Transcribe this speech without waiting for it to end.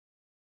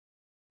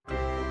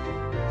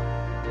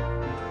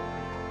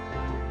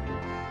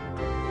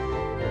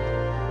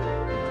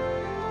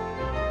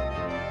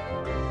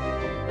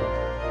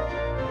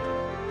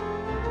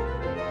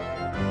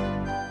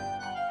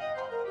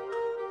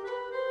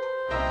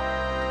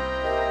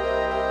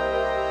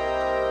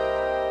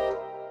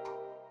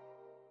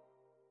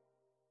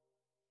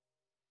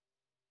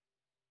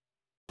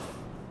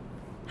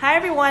Hi,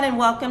 everyone, and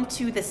welcome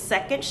to the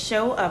second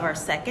show of our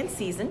second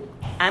season.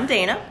 I'm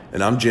Dana.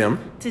 And I'm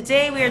Jim.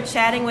 Today we are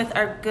chatting with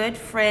our good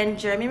friend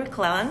Jeremy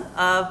McClellan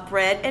of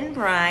Bread and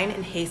Brine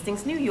in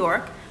Hastings, New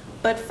York.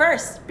 But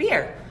first,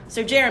 beer.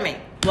 So Jeremy,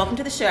 welcome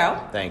to the show.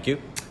 Thank you.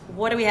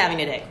 What are we having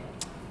today?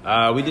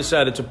 We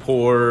decided to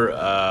pour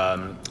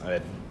an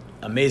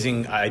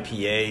amazing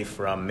IPA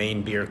from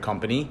Maine Beer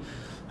Company,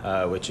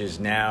 which is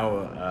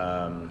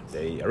now,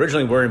 they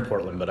originally were in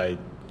Portland, but I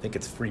think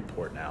it's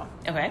Freeport now.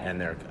 Okay.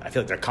 And I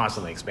feel like they're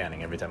constantly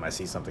expanding every time I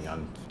see something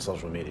on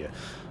social media.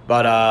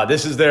 But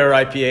this is their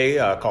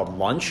IPA called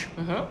Lunch.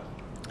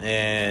 Mm-hmm.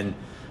 And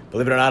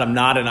believe it or not, I'm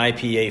not an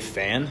IPA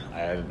fan.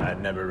 I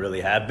never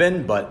really have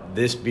been, but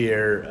this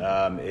beer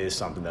is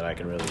something that I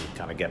can really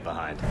kind of get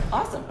behind.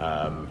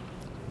 Awesome.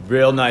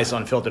 Real nice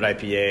unfiltered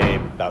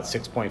IPA, about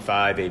 6.5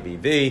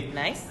 ABV.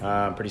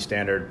 Nice. Pretty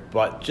standard,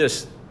 but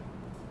just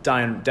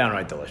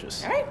downright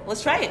delicious. All right,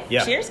 let's try it.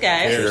 Yeah. Cheers,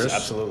 guys. Cheers.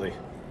 Absolutely.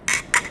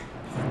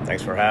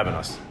 Thanks for having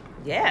us.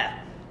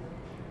 Yeah.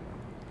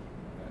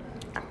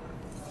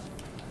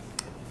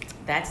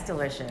 That's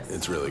delicious.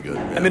 It's really good.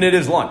 I mean, it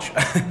is lunch.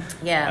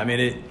 Yeah. I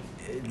mean,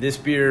 this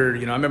beer, I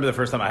remember the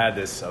first time I had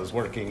this, I was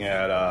working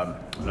at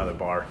another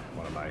bar,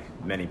 one of my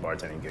many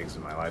bartending gigs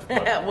in my life.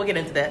 But, we'll get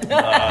into that.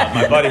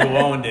 my buddy who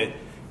owned it,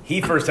 he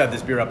first had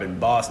this beer up in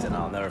Boston.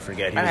 I'll never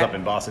forget. He was up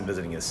in Boston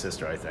visiting his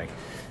sister, I think.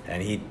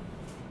 And he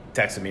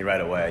texted me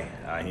right away.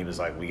 He was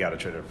like, we got to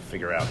try to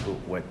figure out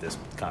what this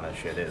kind of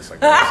shit is. Like,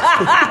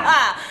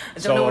 I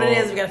don't know what it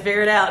is. We got to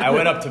figure it out. I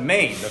went up to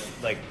Maine.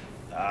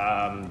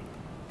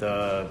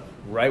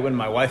 Right when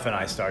my wife and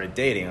I started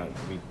dating,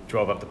 we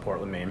drove up to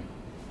Portland, Maine.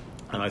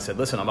 And I said,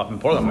 listen, I'm up in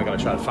Portland. We're going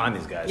to try to find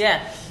these guys.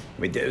 Yeah.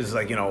 It was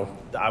like,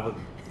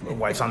 my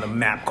wife's on the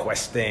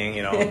MapQuest thing,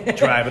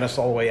 driving us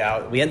all the way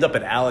out. We end up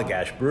at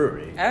Allagash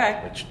Brewery,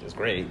 which is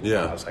great.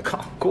 Yeah. I was like,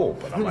 oh, cool.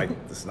 But I'm like,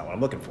 this is not what I'm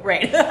looking for.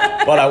 Right.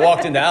 But I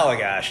walked into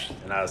Allagash,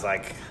 and I was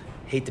like,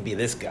 hate to be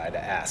this guy to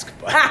ask.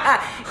 But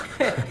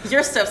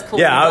Your stuff's cool.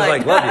 yeah, I was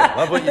like, love you.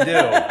 Love what you do.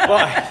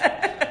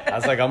 But I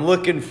was like, I'm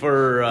looking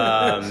for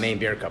Maine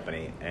Beer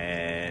Company.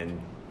 And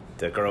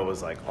the girl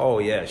was like, oh,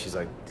 yeah. She's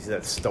like, see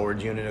that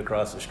storage unit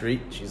across the street?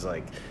 She's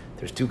like,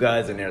 there's two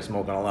guys in there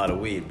smoking a lot of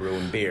weed,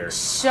 brewing beer.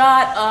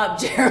 Shut up,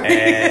 Jeremy.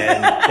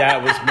 And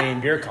that was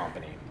Maine Beer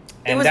Company.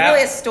 And it was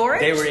really a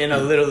storage? They were in a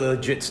little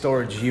legit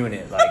storage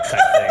unit, like type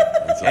thing.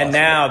 That's and awesome.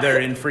 now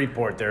they're in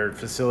Freeport. Their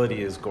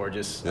facility is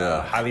gorgeous.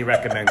 Yeah. Highly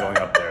recommend going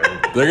up there.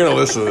 They're going to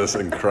listen to this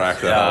and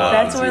crack that up.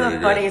 That's It's one of really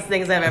the great. funniest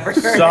things I've ever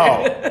heard.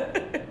 So,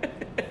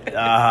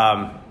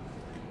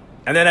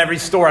 and then every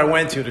store I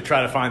went to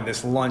try to find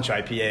this lunch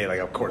IPA,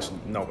 like, of course,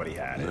 nobody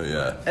had it.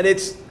 Yeah. And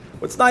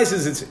what's nice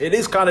is it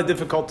is kind of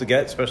difficult to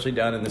get, especially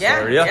down in this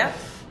area. Yeah.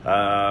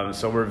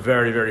 So we're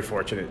very, very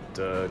fortunate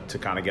to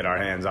kind of get our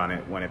hands on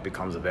it when it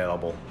becomes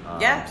available.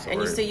 Yeah, so and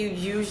you say you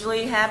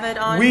usually have it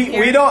on we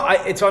here? don't.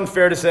 It's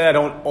unfair to say I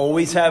don't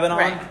always have it on,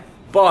 Right.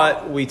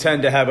 but we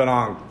tend to have it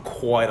on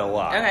quite a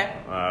lot. Okay.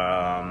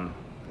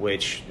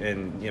 Which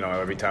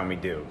every time we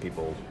do,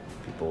 people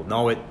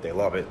know it, they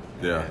love it.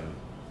 Yeah. And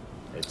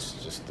it's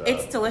just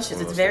It's delicious.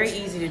 one of It's those very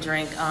things. easy to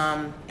drink.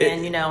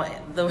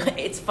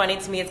 It's funny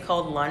to me it's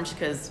called lunch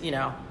because,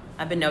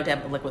 I've been known to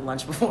have liquid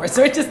lunch before,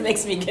 so it just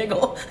makes me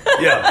giggle.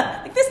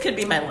 Yeah. Like, this could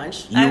be my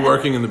lunch. You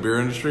working in the beer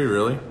industry,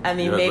 really? I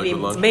mean, You had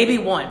liquid lunch? maybe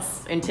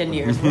once in 10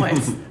 years,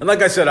 once. And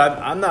like I said,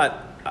 I'm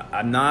not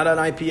an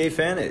IPA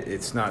fan.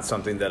 It's not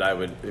something that I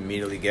would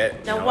immediately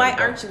get. Now, why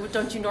aren't you? What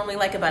don't you normally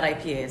like about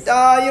IPAs?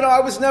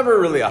 I was never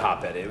really a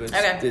hophead. It was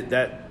Okay.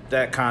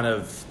 that kind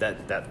of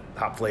that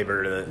hop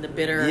flavor. The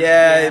bitter.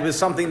 Yeah, it was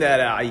something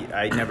that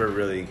I never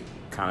really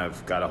kind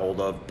of got a hold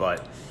of,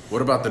 but.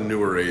 What about the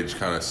newer age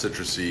kind of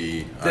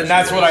citrusy? Then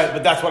that's what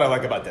I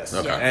like about this,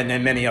 Okay. and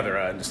then many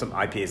other some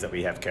IPAs that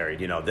we have carried.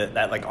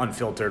 That like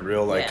unfiltered,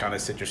 real like Yeah. kind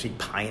of citrusy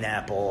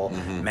pineapple,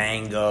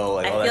 mango.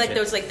 Like I all feel that like shit.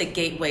 those like the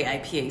gateway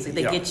IPAs. Like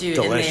they Yeah, get you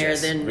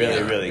delicious. in there, then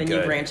Really, really then good.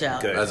 you branch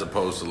out. Good. As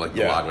opposed to like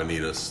the Yeah.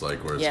 Lagunitas,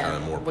 like where it's Yeah, kind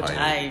of more which piney.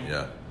 I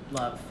Yeah.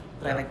 love.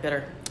 But I Yeah. like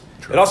bitter.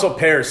 It also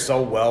pairs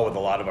so well with a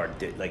lot of our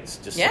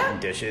just Yeah. certain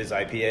dishes.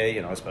 IPA,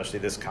 especially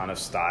this kind of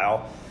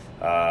style.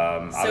 So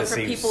for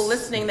Obviously, people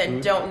listening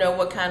that don't know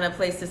what kind of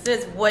place this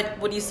is,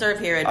 what do you serve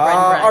here at Bread and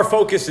our Brine?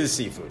 focus is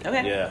seafood.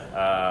 Okay.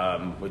 Yeah,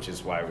 which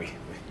is why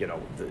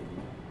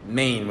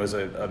Maine was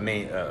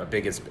a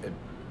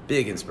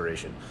big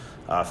inspiration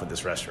for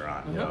this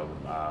restaurant.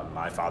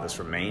 My father's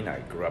from Maine. I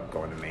grew up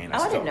going to Maine.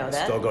 I didn't know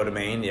that. Still go to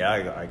Maine.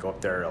 Yeah, I go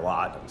up there a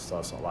lot. I still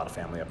have a lot of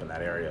family up in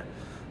that area.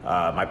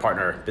 My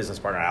business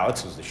partner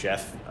Alex, who's the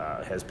chef,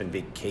 has been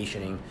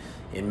vacationing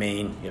in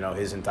Maine,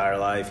 his entire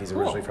life. He's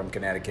Cool. originally from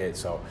Connecticut,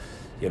 so,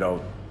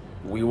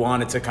 we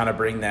wanted to kind of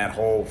bring that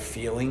whole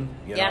feeling,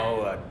 you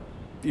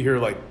hear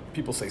like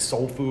people say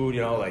soul food,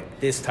 like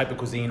this type of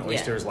cuisine,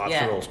 oysters,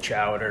 lobster rolls,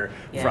 chowder,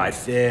 fried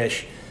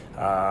fish.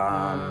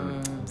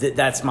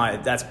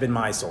 That's been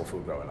my soul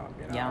food growing up,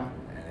 Yeah. And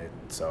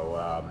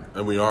So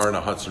And we are in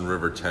a Hudson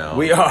River town.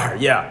 we are,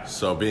 yeah.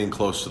 So being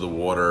close to the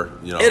water,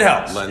 It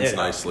helps. lends It helps.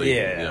 nicely.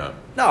 Yeah.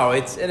 No,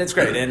 it's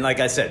great. And like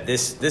I said,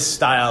 this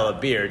style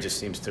of beer just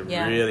seems to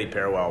really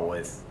pair well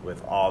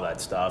with all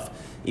that stuff.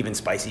 Even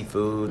spicy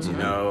foods, you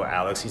know.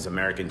 Alex, he's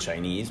American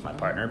Chinese, my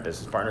partner,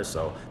 business partner.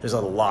 So there's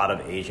a lot of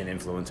Asian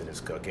influence in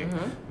his cooking,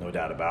 no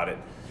doubt about it.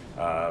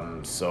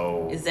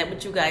 So Is that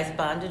what you guys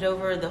bonded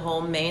over, the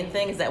whole main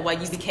thing? Is that why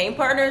you became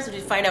partners, or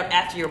did you find out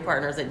after you were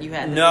partners that you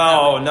had this in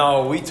common?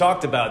 No, we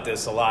talked about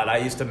this a lot. I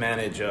used to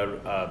manage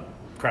a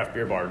craft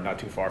beer bar not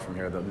too far from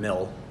here, the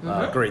Mill.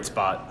 Great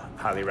spot.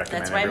 Highly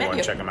recommend That's where I met everyone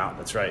you. check them out.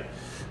 That's right.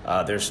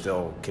 They're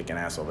still kicking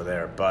ass over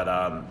there.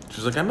 But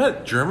She's like, I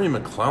met Jeremy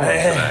McClellan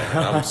today. And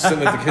I'm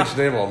sitting at the kitchen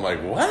table. I'm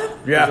like, what?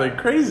 Yeah. It's like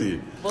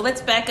crazy. Well,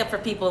 let's back up for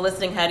people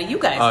listening. How do you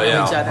guys Oh know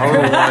yeah, each other?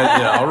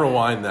 I'll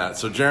rewind that.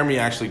 So Jeremy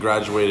actually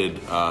graduated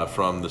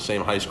from the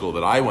same high school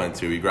that I went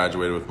to. He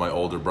graduated with my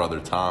older brother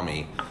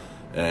Tommy,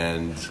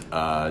 and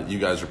you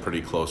guys are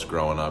pretty close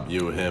growing up.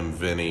 You, him,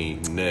 Vinny,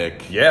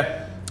 Nick,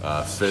 yeah.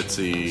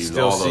 Fitzy,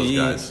 Still all see,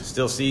 those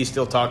guys.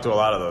 still talk to a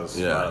lot of those,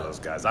 Yeah.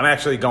 guys. I'm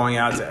actually going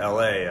out to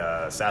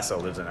LA. Sasso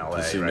lives in LA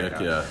To see right Nick,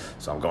 now. yeah.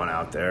 So I'm going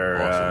out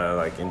there Awesome.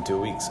 like in 2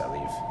 weeks. I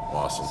leave.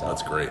 Awesome,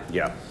 that's great.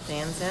 Yeah.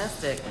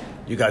 Fantastic.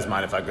 You guys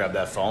mind if I grab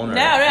that phone? Or?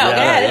 No,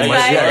 yeah, you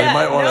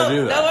might want to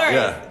do that. No worries.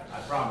 Yeah. I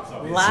promise.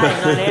 I'll be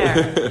Live on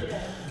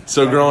air.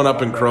 So growing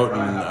up in Croton,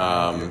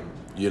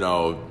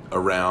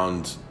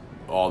 around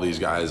all these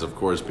guys, of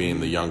course, being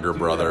the younger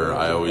brother,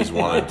 I always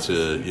wanted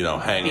to,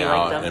 hang Be like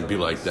out them. and be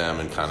like them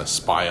and kind of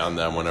spy on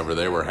them whenever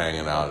they were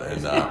hanging out.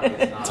 And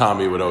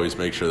Tommy would always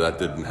make sure that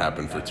didn't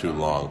happen for too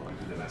long,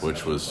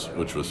 which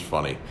was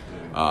funny.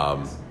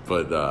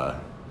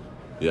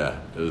 Yeah,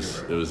 it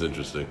was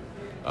interesting.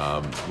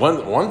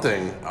 One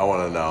thing I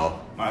want to know,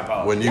 My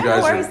apologies.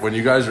 when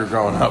you guys were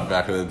growing up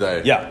back in the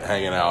day, Yeah.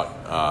 hanging out,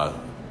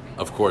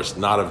 of course,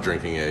 not of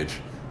drinking age.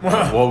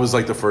 What was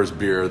like the first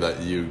beer that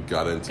you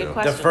got into? Good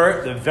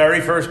question. The very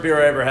first beer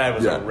I ever had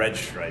was Yeah. a Red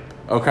Stripe.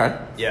 Okay.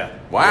 Yeah.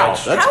 Wow, Red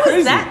Stripe. that's How crazy.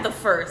 was that the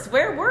first?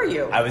 Where were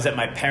you? I was at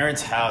my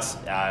parents' house.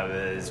 I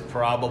was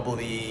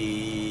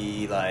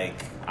probably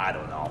like, I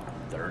don't know,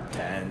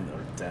 10 or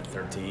 10,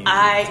 13.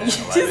 I 10, you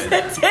just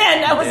said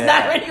 10. I was Yeah.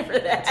 not ready for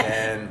that.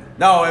 10.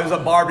 No, it was a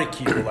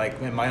barbecue. Like,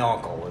 and my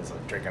uncle was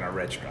drinking a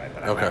Red Stripe.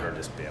 And I Okay. remember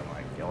just being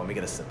like, yo, let me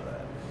get a sip of that.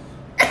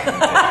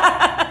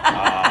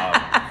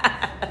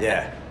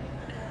 Yeah.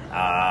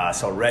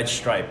 So Red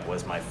Stripe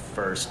was my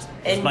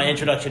my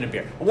introduction to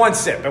beer. One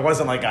sip. It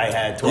wasn't like I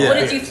had 12 What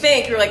Yeah. did you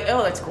think? You were like,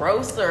 oh, that's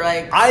gross, or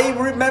like, I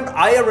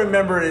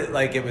remember it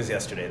like it was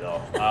yesterday,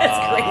 though.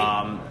 That's great.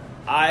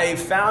 I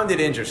found it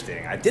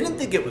interesting. I didn't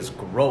think it was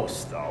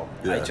gross, though.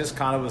 I Yeah. just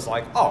kind of was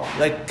like, oh,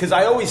 like, because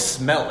I always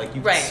smell, like, you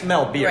Right,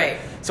 smell beer. right.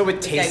 So it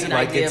It gave you tasted an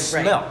like idea it of-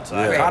 right, smelled. So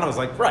I right. kind of was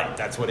like, right,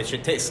 that's what it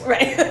should taste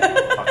like. right?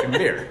 Fucking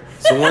beer.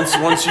 So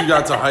once you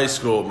got to high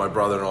school, my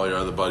brother and all your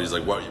other buddies,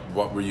 like,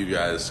 what were you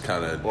guys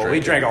kind of? Well, we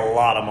drank a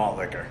lot of malt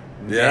liquor.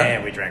 Yeah?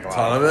 Man, we drank a lot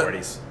Ton of of it?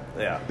 40s.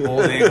 Yeah.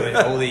 Old English,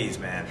 oldies,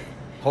 man.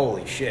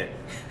 Holy shit.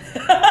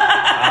 It'll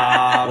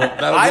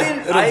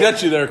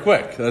get you there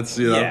quick. That's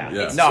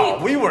Yeah. No,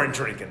 we weren't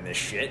drinking this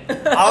shit.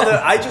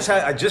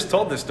 I just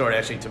told this story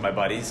actually to my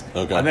buddies.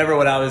 Okay. I remember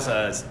when I was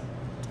a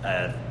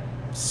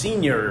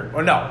senior,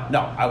 or no,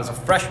 I was a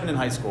freshman in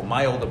high school.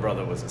 My older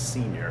brother was a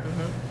senior,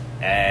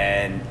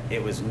 and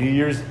it was New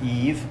Year's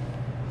Eve.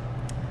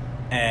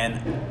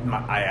 And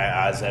I,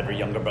 as every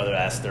younger brother,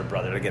 asked their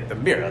brother to get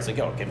them beer. I was like,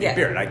 "Yo, give me Yeah. a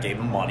beer," and I gave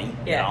him money.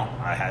 Yeah. You know,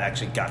 I had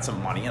actually got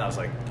some money, and I was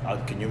like,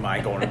 "Can you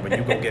mind going when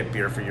you go get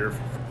beer for your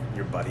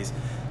buddies?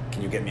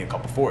 Can you get me a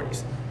couple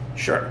 40s?"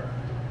 Sure.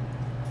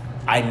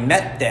 I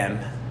met them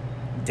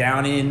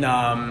down in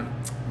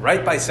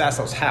right by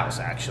Sasso's house.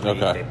 Actually,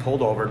 Okay. they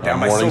pulled over down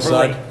by Morningside? Silver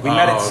Lake. We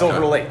met Oh, at okay.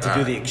 Silver Lake to All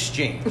do right. the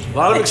exchange. A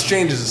lot of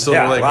exchanges at Silver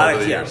Yeah, Lake a lot over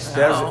of- the yeah. years.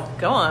 There's- Oh,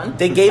 go on.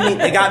 They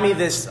got me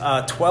this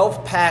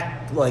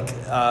 12-pack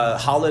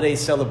holiday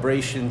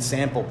celebration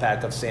sample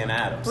pack of Sam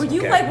Adams. Were you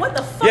okay? like, what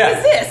the fuck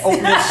is this?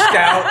 Oatmeal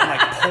stout and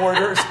like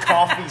porters,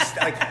 coffee,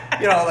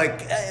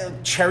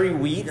 cherry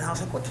wheat, and I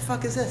was like, what the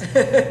fuck is this?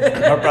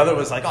 My brother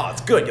was like, oh,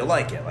 it's good, you'll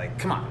like it. Like,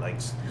 come on, like,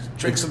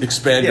 drink some.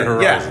 Expand your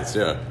horizons.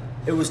 Yeah.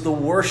 It was the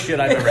worst shit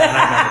I've ever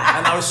had.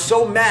 And I was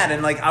so mad,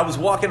 and like I was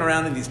walking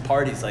around in these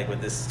parties like with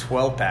this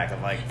 12-pack.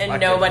 I'm like, And fuck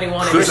nobody it.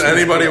 wanted Does it.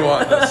 anybody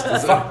want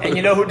this? Fuck. And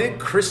you know who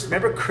did?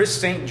 Remember Chris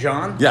St.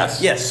 John?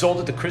 Yes. Yes, sold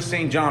it to Chris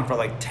St. John for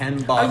like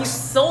 $10. Oh, you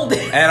sold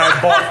it. And I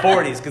bought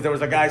 40s because there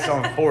was a guy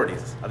selling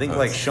 40s. I think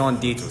like Sean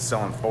Dietz was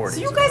selling 40s.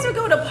 So you guys would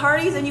go to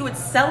parties and you would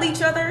sell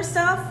each other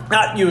stuff?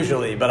 Not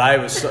usually, but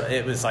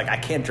it was like, I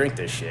can't drink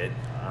this shit.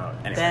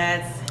 Anyway.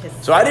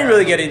 That's So I didn't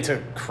really get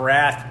into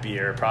craft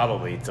beer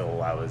probably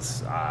till I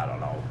was, I don't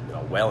know,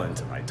 well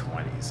into my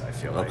 20s, I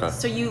feel like. Okay.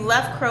 So you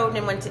left Croton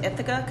and went to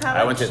Ithaca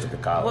College? I went to Ithaca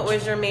College. What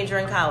was your major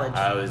in college?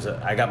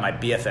 I got my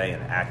BFA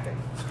in acting.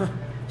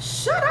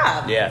 Shut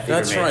up. Yeah, theater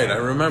That's major. right. I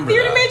remember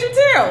Theater that. major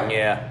too.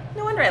 Yeah.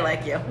 No wonder I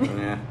like you.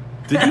 Yeah.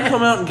 Did you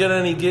come out and get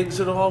any gigs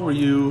at all? Were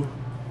you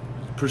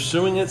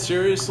pursuing it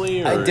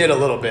seriously? Or? I did a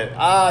little bit.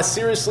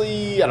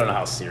 Seriously, I don't know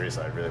how serious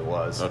I really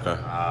was. Okay.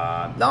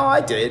 No,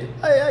 I did.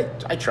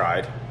 I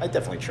tried. I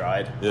definitely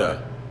tried. Yeah.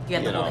 You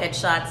got the whole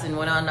headshots and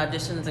went on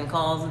auditions and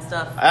calls and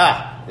stuff.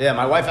 Yeah.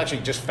 My wife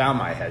actually just found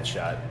my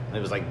headshot. It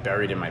was like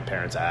buried in my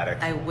parents' attic.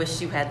 I wish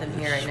you had them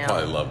here right now.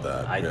 Probably love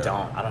that. I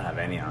don't have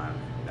any on.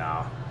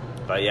 No.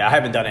 But yeah, I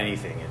haven't done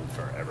anything in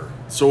forever.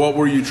 So what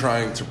were you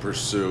trying to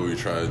pursue? You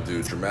trying to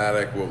do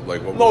dramatic? What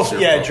was Most,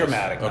 your yeah, focus?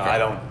 dramatic. No, Okay. I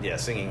don't. Yeah,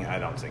 singing. I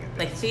don't sing it.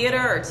 Like theater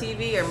or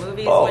TV or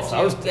movies? Both. What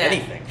I was yeah.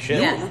 anything.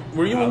 Shit. Yeah.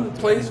 Were you in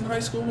plays in high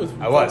school with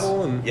I was.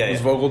 Vogel? And Yeah, was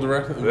yeah. Vogel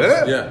director?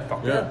 Yeah.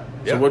 Fuck Yeah.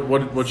 yeah. So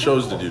what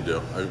shows did you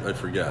do? I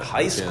forget.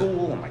 High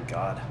school. Oh my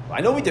god.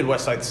 I know we did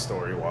West Side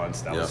Story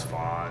once. That was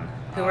fun.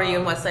 Who were you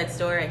in West Side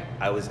Story?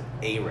 I was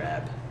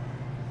Arab.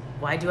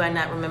 Why do I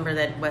not remember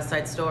that West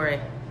Side Story?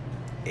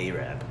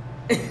 Arab.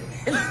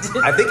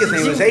 I think his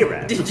name was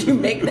Arab. Did you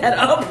make that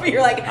up?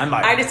 You're like, I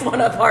might. I just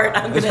want a part.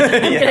 I'm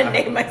gonna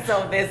name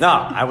myself this. No,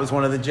 I was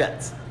one of the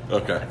Jets.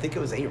 Okay. I think it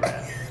was Arab.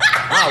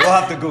 We'll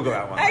have to Google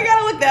that one. I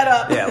gotta look that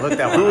up. Yeah, look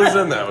that one. Who was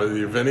in that with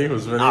you? Vinny?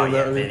 Was Vinny Oh in yeah,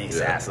 that? with you? Vinny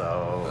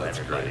Sasso,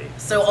 everybody.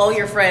 So all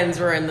your friends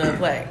were in the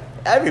play.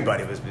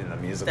 Everybody was in the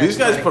musical. These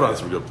guys funny. put on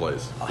some good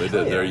plays. They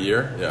hell did their yeah.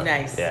 year. Yeah.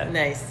 Nice, Yeah.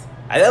 nice.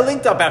 I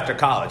linked up after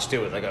college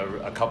too with like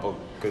a couple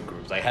good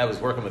groups. Like I was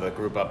working with a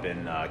group up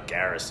in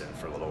Garrison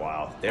for a little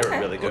while. They were Okay.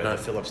 really good.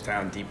 Okay. The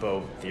Phillipstown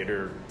Depot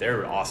Theater. They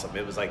were awesome.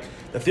 It was like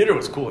the theater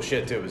was cool as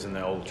shit too. It was in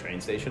the old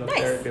train station up Nice.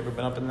 there. Have you ever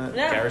been up in the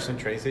Yeah. Garrison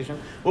train station?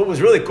 What was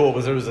really cool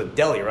was there was a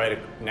deli right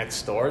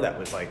next door that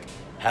was like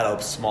had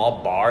a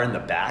small bar in the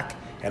back,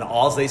 and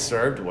all they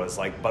served was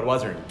like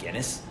Budweiser and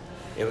Guinness.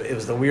 It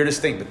was the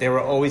weirdest thing, but they were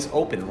always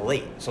open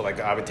late. So like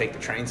I would take the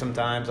train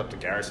sometimes up to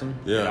Garrison,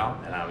 Yeah. you know,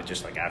 and I would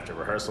just like after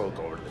rehearsal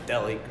go over to the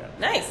deli,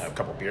 Nice. have a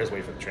couple beers,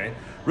 wait for the train.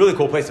 Really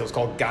cool place. It was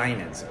called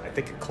Guinan's. I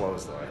think it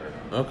closed though. I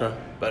heard, Okay.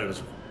 but it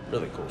was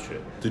really cool shit.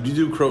 Did you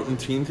do Croton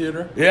Teen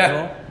Theater? at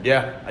all?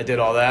 Yeah, I did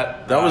all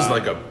that. That was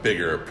like a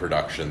bigger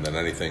production than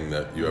anything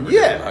that you ever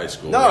yeah. did in high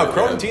school. No, right?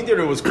 Croton Yeah. Teen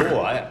Theater was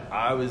cool.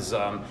 I was,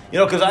 you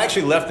know, because I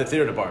actually left the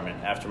theater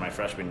department after my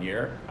freshman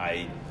year.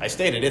 I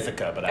stayed at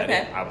Ithaca, but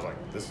Okay. I was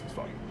like, this is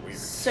fucking weird.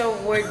 So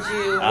would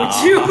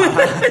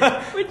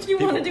you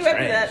want to do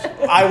after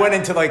that? I went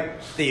into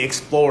like the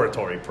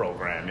exploratory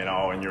program, you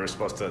know, and you were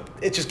supposed to.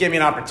 It just gave me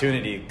an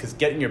opportunity because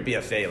getting your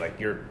BFA, like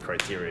your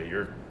criteria,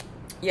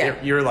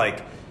 you're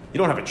like you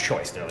don't have a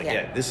choice. They're like, Yeah.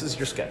 yeah, this is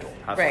your schedule.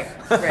 Have Right,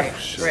 fun. right,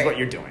 This is right. what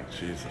you're doing.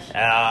 Jesus.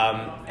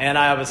 And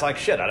I was like,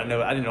 shit, I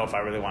didn't know if I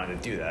really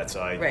wanted to do that, so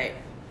I Right.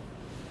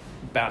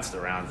 bounced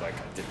around, like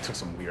took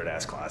some weird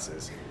ass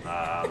classes.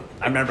 I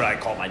remember I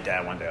called my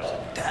dad one day. I was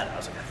like, Dad,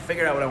 I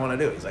figured out what I want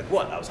to do. He's like,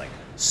 what? I was like,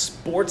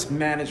 sports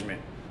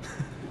management.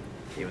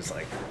 He was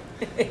like,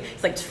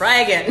 It's like try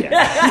again.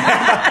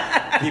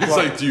 He's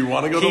like, do you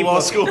want to go to keep law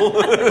looking. school?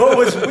 What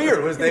was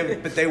weird was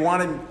they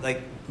wanted,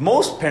 like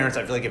most parents,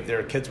 I feel like if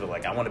their kids were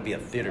like, I want to be a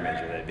theater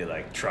major, they'd be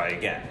like, try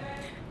again.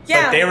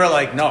 Yeah. But they were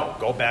like, no,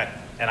 go back.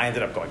 And I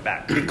ended up going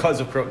back because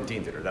of Croton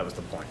Teen Theater. That was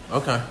the point.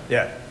 Okay.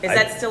 Yeah. Is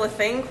that still a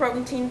thing,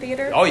 Croton Teen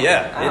Theater? Oh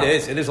yeah, Oh. it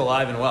is. It is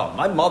alive and well.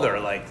 My mother,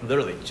 like,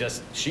 literally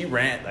she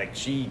ran, like,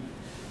 she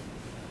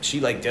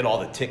like did all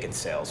the ticket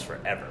sales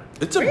forever.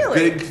 It's a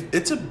Really?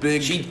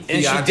 big. She did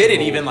it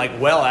theatrical- even like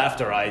well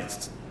after I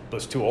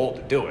was too old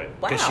to do it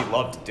because Wow. she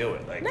loved to do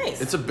it. Like,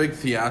 Nice. It's a big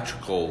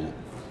theatrical.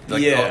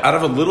 Like, Yeah. Out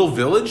of a little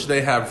village,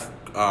 they have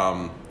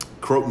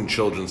Croton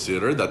Children's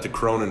Theater that the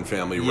Cronin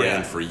family Yeah.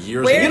 ran for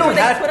years. Where You do don't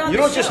they have put on you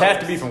the don't just have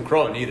to shows? be from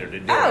Croton either to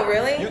do it. Oh,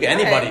 really?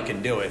 Anybody Okay.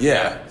 can do it.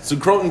 Yeah. So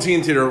Croton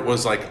Teen Theater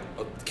was like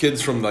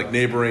kids from like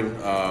neighboring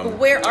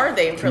Where are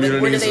they?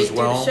 communities Where do they as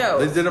well. do the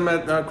shows? They did them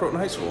at Croton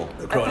High School.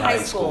 Croton high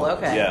school,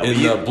 okay. Yeah.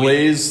 In the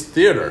Blaze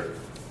Theater,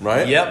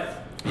 right? Yep.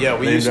 Yeah,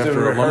 we Named used to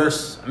after a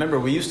rehearse. I remember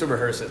we used to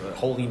rehearse at the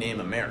Holy Name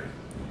of Mary.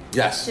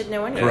 Yes. Should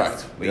know any of Correct.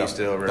 this. We Yep. used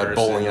to rehearse that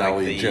bowling in, like,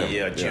 alley the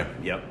gym. gym.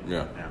 Yeah. Yep.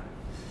 Yeah.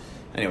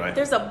 Anyway.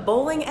 There's a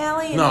bowling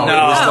alley? No, No.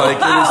 it was Oh. like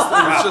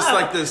it was just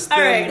like this All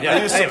thing. right. Yeah,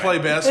 I used to anyway. play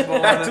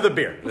basketball. Back in to it. the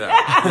beer.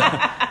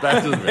 Yeah.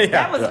 Back to the beer.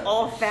 That was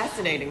all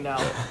fascinating, though.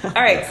 All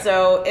right,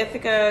 so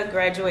Ithaca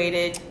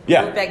graduated,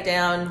 Yeah. moved back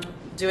down,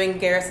 doing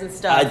Garrison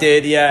stuff. I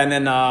did, yeah, and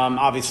then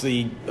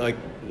obviously, like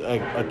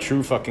a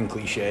true fucking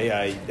cliche,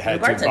 I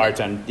had to bartended.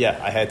 bartend. Yeah,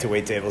 I had to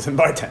wait tables and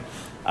bartend.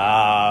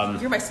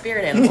 You're my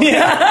spirit animal.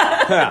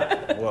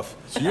 Woof.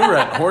 So you were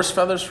at Horse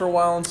Feathers for a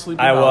while in Sleepy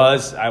I Hollow?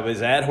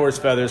 was at Horse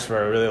Feathers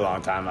for a really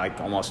long time,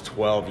 like almost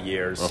 12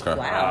 years. Okay.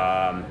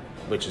 Wow.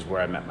 Which is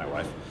where I met my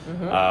wife.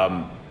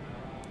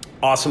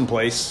 Awesome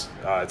place.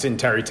 It's in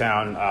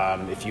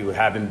Terrytown. If you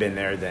haven't been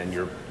there, then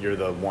you're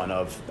the one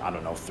of, I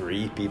don't know,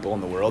 3 people in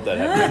the world that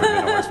have never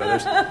been to Horse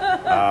Feathers.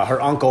 Her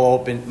uncle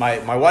opened.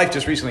 My wife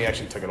just recently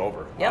actually took it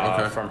over Yep.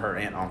 Okay. from her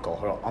aunt and uncle.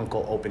 Her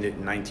uncle opened it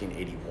in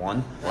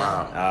 1981.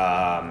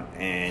 Wow.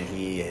 And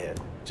he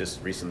had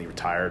just recently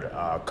retired,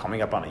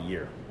 coming up on a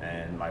year.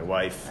 And my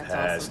wife That's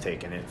has awesome.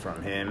 taken it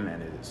from him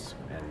and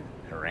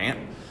her aunt,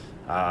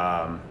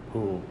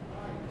 who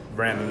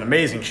ran an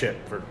amazing ship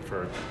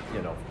for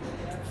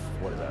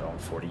what is that,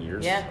 almost 40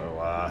 years. Yeah.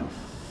 So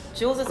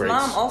Jules' Grace.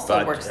 mom also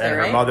But- works and there,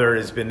 her right? mother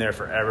has been there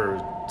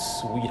forever.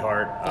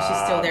 Sweetheart. Is she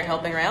still there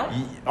helping her out?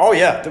 Oh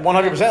yeah,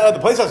 100%. The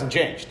place hasn't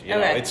changed. You know,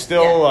 Okay. it's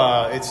still.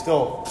 It's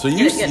still. So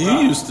you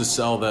used to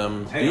sell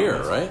them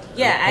beer, right?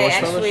 Yeah, I Horse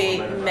Feathers? actually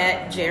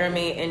met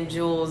Jeremy and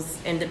Jules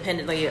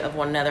independently of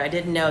one another. I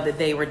didn't know that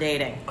they were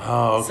dating.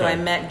 Oh, okay. So I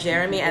met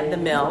Jeremy at the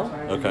mill,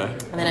 Okay.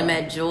 and then I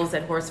met Jules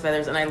at Horse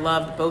Feathers, and I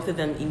loved both of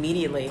them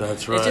immediately. That's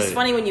It's just right.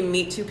 funny when you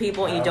meet two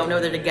people and you don't know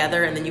they're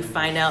together, and then you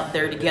find out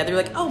they're together.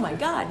 You're like, oh my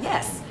god,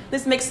 yes,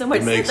 this makes so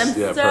much makes- sense.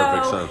 I'm yeah, so.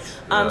 perfect sense.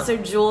 Yeah. So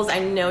Jules, I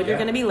know you're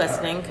going to be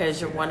listening because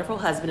your wonderful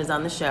husband is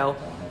on the show.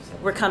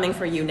 We're coming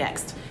for you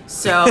next.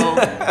 So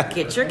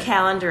get your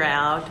calendar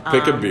out.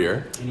 Pick a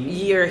beer.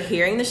 You're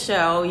hearing the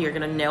show. You're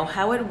going to know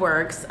how it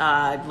works.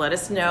 Let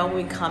us know when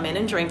we come in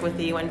and drink with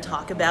you and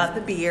talk about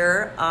the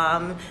beer.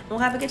 We'll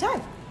have a good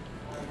time.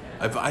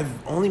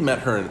 I've only met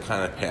her in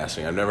kind of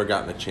passing. I've never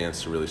gotten a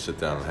chance to really sit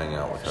down and hang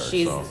out with her.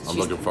 So I'm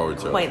looking forward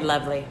to quite it.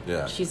 lovely.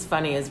 Yeah. She's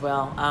funny as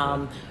well.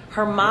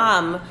 Her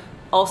mom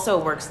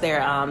also works there.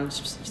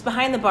 She's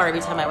behind the bar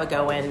every time I would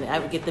go in. I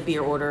would get the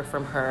beer order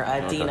from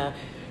her, Dina.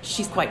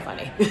 She's quite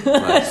funny.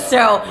 Nice.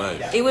 So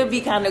Nice. it would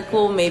be kind of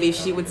cool maybe if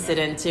she would sit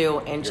in too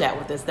and chat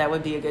with us. That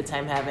would be a good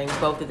time having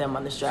both of them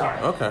on the show.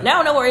 Okay.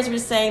 No worries. We're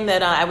just saying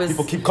that I was...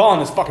 People keep calling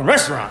this fucking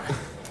restaurant.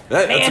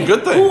 That's Man, a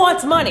good thing. Who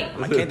wants money?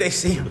 Why can't they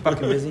see? I'm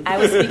fucking busy. I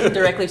was speaking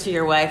directly to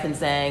your wife and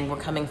saying, we're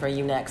coming for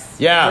you next.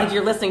 Yeah. Like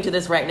you're listening to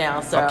this right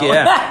now, so. Fuck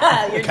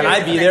yeah. You're Can doing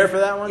I be this. there for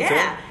that one, Yeah.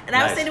 too? And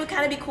I was Nice. saying it would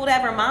kind of be cool to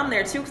have her mom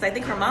there, too, because I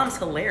think her mom's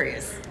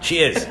hilarious. She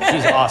is.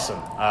 She's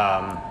awesome.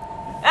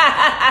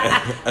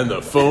 And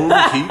the phone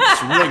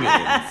keeps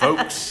ringing,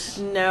 folks.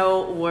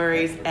 No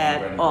worries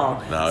at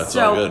all. No, it's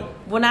so, all good.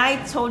 When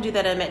I told you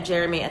that I met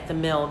Jeremy at the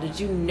mill, did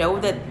you know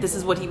that this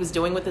is what he was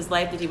doing with his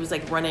life? That he was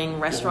like running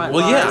restaurant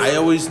Well, yeah, bars? I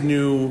always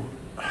knew,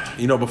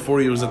 before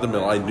he was at the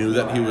mill, I knew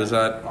that he was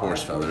at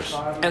Horse Feathers.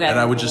 Okay. And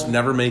I would just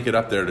never make it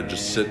up there to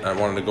just sit. I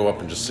wanted to go up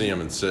and just see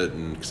him and sit,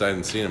 because I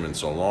hadn't seen him in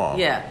so long.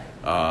 Yeah.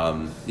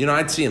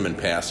 I'd see him in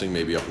passing,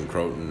 maybe up in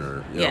Croton,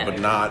 or Yeah. but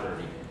not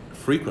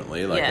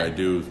frequently like Yeah. I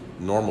do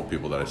normal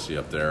people that I see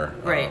up there.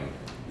 Right.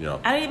 I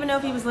I don't even know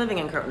if he was living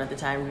in Croton at the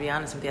time, to be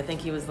honest with you. I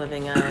think he was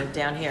living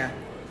down here.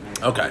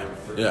 Okay.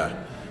 Yeah.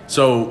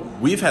 So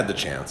we've had the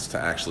chance to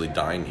actually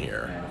dine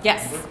here,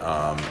 Yes.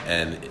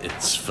 and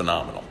it's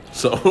phenomenal.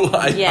 So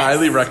I Yes.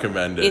 highly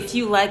recommend it. If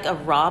you like a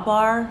raw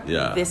bar,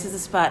 Yeah. this is a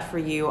spot for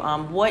you.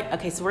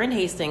 Okay, so we're in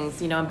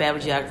Hastings. I'm bad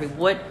with geography.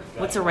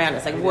 What's around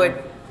us? Like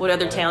what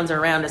other towns are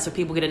around us, so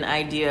people get an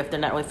idea if they're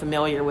not really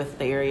familiar with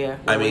the area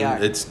where we are.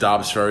 It's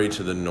Dobbs Ferry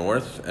to the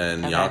north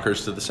and Okay.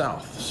 Yonkers to the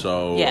south.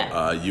 So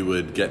Yeah. you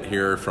would get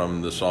here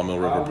from the Sawmill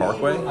River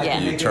Parkway. Yeah.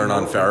 You turn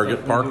on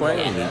Farragut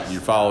Parkway, and you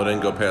follow it in,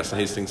 go past the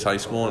Hastings High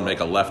School, and make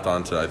a left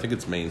onto, I think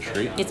it's Main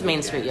Street. It's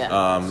Main Street,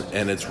 yeah.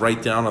 And it's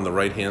right down on the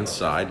right-hand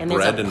side. And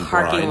there's Bread a and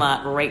parking brine.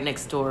 lot right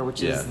next door,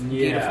 which is Yeah.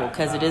 beautiful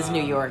because it is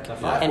New York,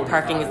 and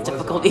parking is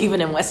difficult even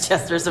in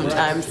Westchester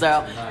sometimes.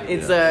 So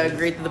it's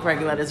great that the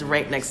parking lot is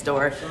right next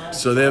door.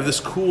 So they have this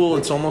cool,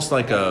 it's almost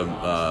like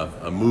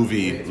a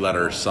movie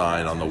letter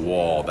sign on the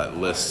wall that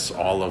lists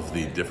all of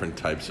the different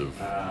types of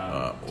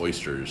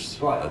oysters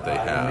that they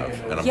have.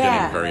 And I'm Yeah.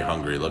 getting very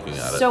hungry looking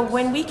at it. So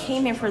when we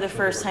came here for the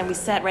first time, we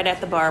sat right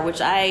at the bar,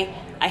 which I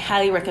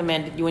highly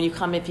recommend you when you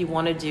come if you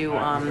want to do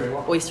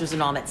oysters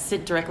and all that.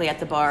 Sit directly at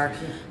the bar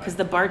because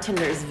the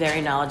bartender is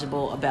very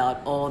knowledgeable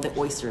about all the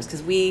oysters.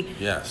 Because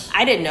Yes.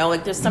 I didn't know,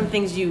 like there's some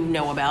things you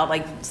know about,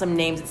 like some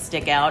names that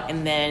stick out,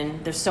 and then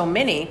there's so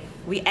many.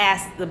 We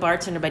asked the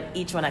bartender about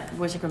each one. I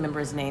wish I could remember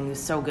his name. He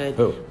was so good.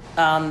 Who?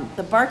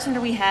 The bartender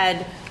we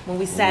had when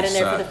we sat in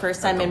there for sat the first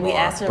at time, the and we bar.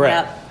 asked him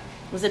Brett. about.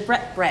 Was it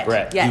Brett?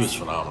 Brett. Yes. He was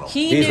phenomenal.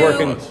 He's knew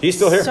working. He's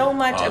still here. so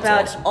much Oh, that's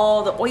about awesome.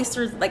 all the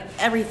oysters, like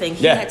everything.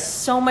 He Yeah. had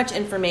so much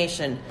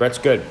information. Brett's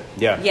good.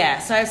 Yeah. Yeah,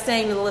 so I was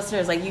saying to the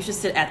listeners, like, you should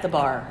sit at the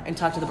bar and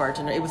talk to the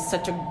bartender. It was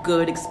such a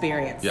good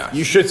experience. Yeah.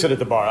 You should sit at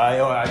the bar.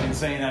 I've been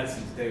saying that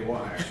since day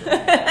one, actually.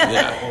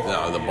 Yeah.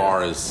 No, the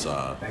bar is.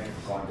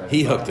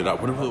 He hooked it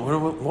up.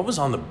 What was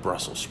on the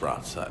Brussels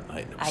sprouts that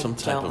night? It was I some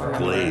type don't of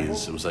remember.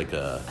 glaze. It was like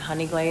a.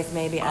 Honey glaze,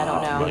 maybe? I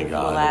don't know. Oh my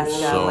God!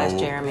 We'll ask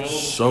Jeremy.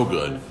 So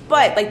good.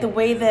 But like the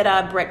way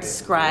that Brett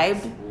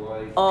described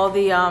all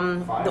the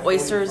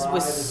oysters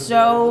was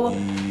so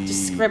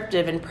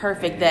descriptive and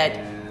perfect that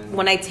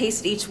when I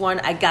tasted each one,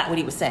 I got what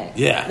he was saying.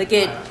 Yeah. Like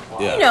it,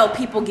 Yeah.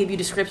 people give you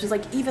descriptions,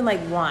 like even like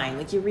wine.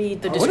 Like you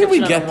read the What description did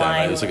we of get the that wine.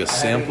 night? It was like a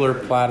sampler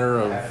platter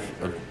of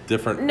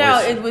different. No,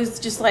 oysters. it was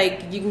just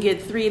like you can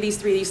get 3 of these,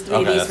 3 of these, 3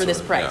 of Okay, these that's for this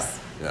what it- price.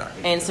 yeah.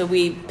 And so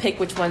we pick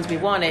which ones we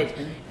wanted.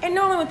 And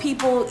normally when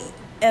people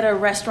at a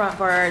restaurant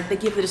bar, they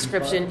give the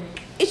description,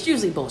 it's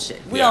usually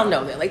bullshit. We Yeah. all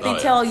know that. Like they Oh, yeah.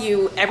 tell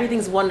you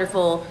everything's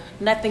wonderful,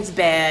 nothing's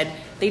bad.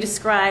 They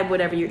describe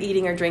whatever you're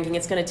eating or drinking.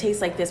 It's going to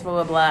taste like this, blah,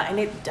 blah, blah. And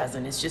it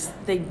doesn't. It's just,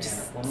 they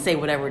just say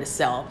whatever to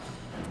sell.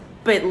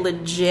 But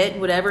legit,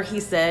 whatever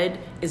he said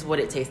is what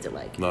it tasted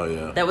like. Oh,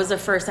 yeah. That was the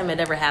first time it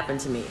ever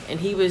happened to me.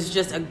 And he was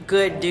just a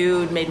good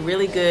dude, made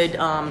really good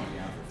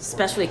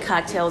especially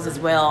cocktails as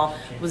well.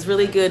 Was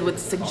really good with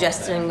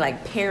suggesting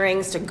like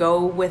pairings to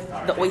go with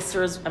the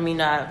oysters.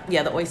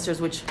 The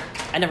oysters, which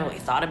I never really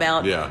thought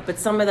about. Yeah. But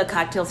some of the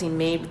cocktails he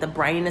made with the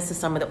brininess of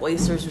some of the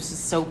oysters was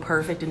just so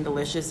perfect and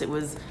delicious. It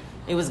was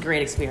a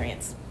great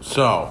experience.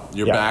 So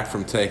you're back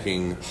from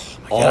taking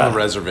all the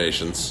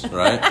reservations,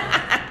 right?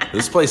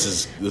 This place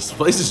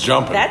is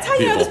jumping. That's how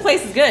you know people. this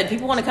place is good.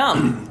 People want to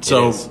come.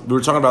 So we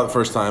were talking about the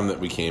first time that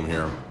we came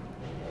here.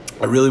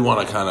 I really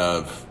want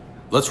to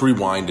let's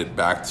rewind it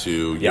back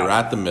to you're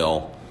at the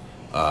mill.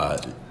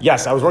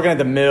 Yes, I was working at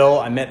the mill.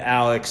 I met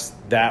Alex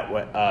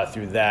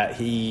through that.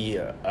 He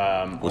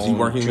was he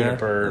working Juniper.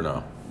 there or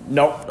no?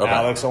 Nope. Okay.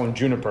 Alex owned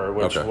Juniper,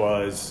 which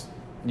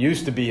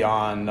used to be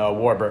on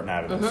Warburton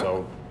Avenue.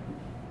 So.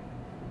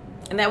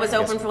 And that was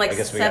open for like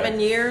 7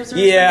 years or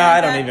something Yeah, like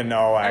I don't that? even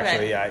know, Okay.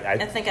 actually.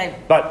 I think I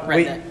But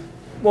read that.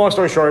 long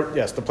story short,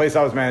 yes, the place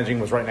I was managing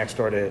was right next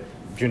door to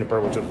Juniper,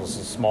 which was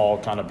a small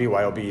kind of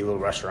BYOB little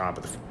restaurant,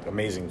 but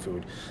amazing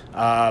food.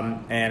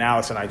 And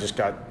Alex and I just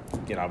got,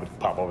 I would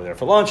pop over there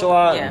for lunch a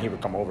lot, and he would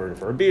come over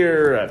for a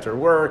beer after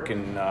work,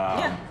 and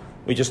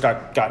we just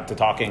got to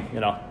talking,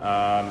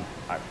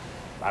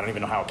 I don't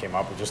even know how it came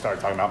up. We just started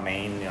talking about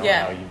Maine,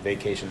 how you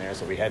vacation there.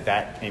 So we had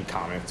that in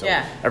common. So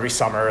every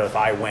summer, if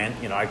I went,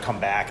 I'd come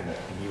back, and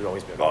he would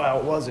always be like, "Oh,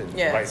 how was it?"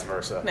 And vice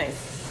versa.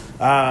 Nice.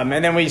 And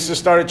then we just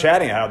started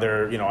chatting how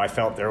I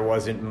felt there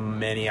wasn't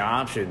many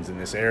options in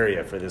this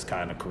area for this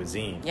kind of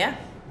cuisine. Yeah.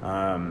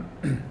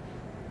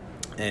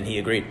 And he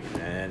agreed,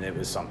 and it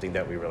was something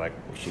that we were like,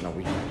 we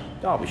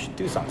should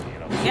do something,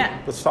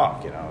 let's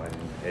talk,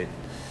 and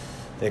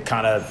it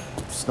kind of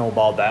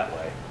snowballed that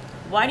way.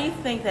 Why do you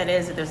think that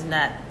is that there's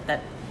not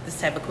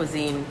this type of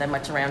cuisine that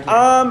much around here?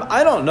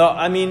 I don't know.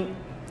 I mean,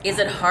 is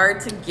it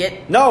hard to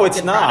get? No,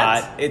 it's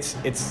not.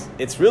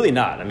 It's really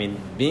not. I mean,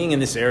 being in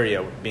this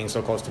area, being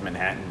so close to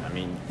Manhattan, I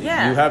mean, you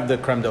have the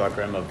creme de la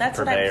creme of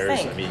purveyors.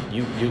 I mean,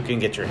 you can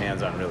get your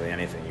hands on really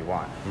anything you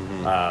want.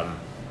 Mm-hmm.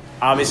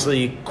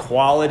 Obviously,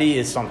 quality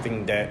is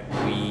something that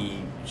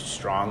we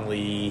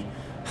strongly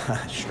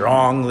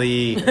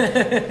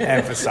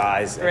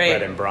emphasize at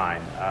Bread and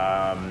Brine.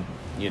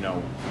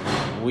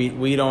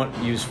 We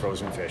don't use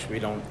frozen fish.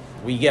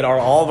 We get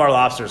all of our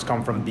lobsters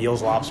come from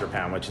Beal's Lobster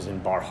Pound, which is in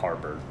Bar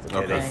Harbor.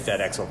 Okay. They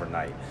FedEx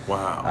overnight.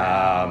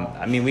 Wow.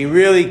 I mean, we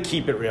really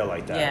keep it real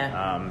like that.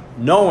 Yeah.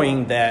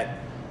 Knowing that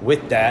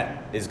with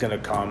that is going to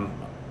come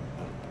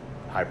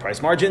high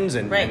price margins,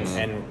 and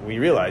we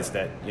realize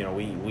that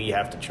we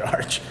have to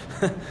charge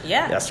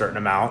a certain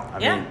amount. I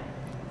mean,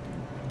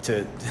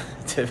 to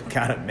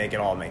kind of make it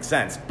all make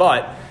sense,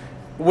 but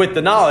with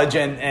the knowledge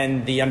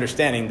and the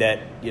understanding that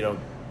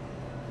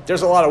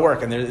there's a lot of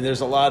work and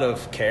there's a lot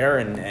of care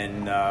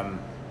and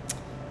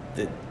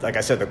like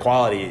I said, the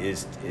quality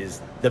is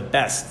the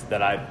best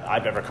that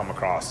I've ever come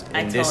across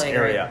in this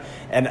area.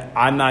 And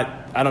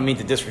I don't mean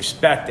to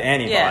disrespect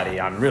anybody.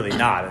 I'm really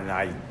not,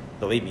 and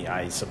believe me,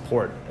 I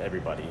support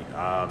everybody.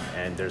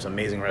 And there's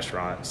amazing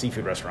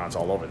seafood restaurants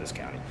all over this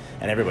county,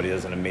 and everybody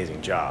does an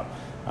amazing job.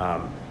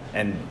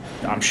 And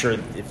I'm sure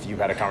if you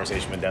had a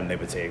conversation with them, they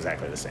would say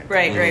exactly the same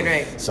thing.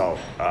 Right. So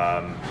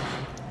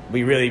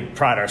we really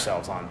pride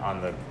ourselves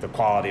on the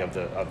quality of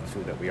the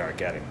food that we are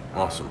getting.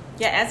 Awesome.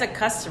 Yeah, as a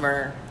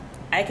customer,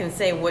 I can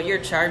say what you're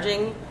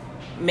charging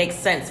makes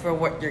sense for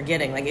what you're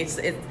getting. Like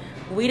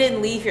we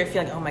didn't leave here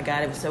feeling, oh my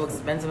God, it was so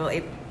expensive.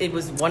 It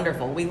was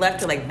wonderful. We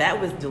left here like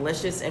that was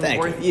delicious and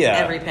worth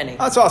every penny.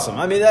 That's awesome.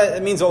 I mean,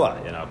 it means a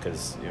lot,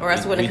 because or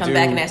else we wouldn't come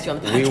back and ask you on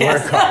the podcast. We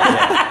work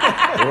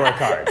hard. We work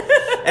hard,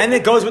 and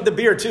it goes with the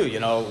beer too.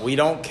 I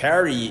don't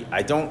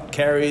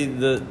carry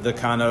the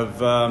kind of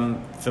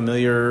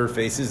familiar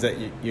faces that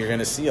you're going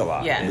to see a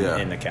lot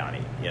in the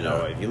county.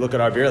 If you look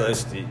at our beer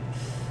list,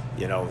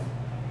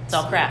 it's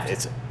all craft.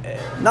 It's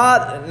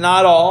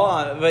not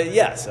all, but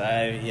yes.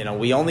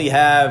 We only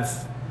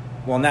have,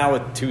 now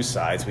with two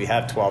sides, we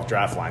have 12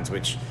 draft lines,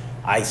 which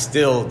I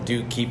still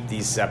do keep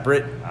these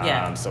separate.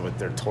 So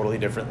they're totally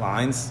different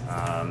lines.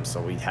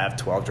 So we have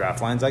 12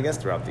 draft lines, I guess,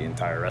 throughout the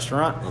entire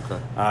restaurant. Okay.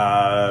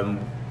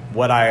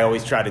 What I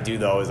always try to do,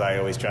 though, is I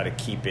always try to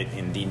keep it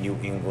in the New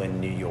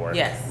England, New York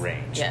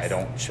range. Yes.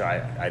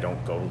 I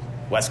don't go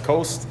West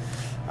Coast.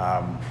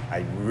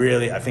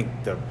 I think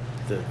the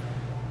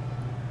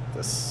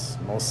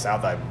most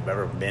south I've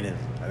ever been in,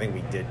 I think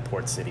we did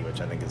Port City,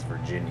 which I think is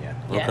Virginia.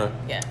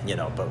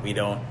 But we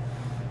don't.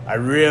 I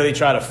really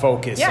try to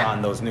focus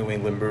on those New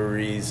England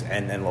breweries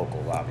and then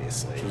local,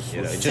 obviously.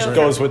 It just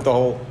goes with the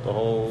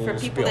whole. For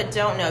people that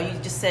don't know, you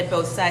just said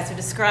both sides. So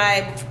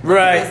describe.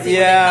 Right.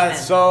 Yeah.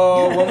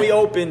 So when we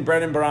opened,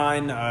 Bread and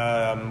Brine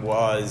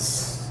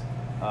was.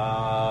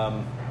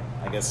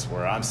 I guess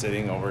where I'm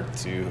sitting over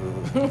to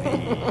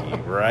the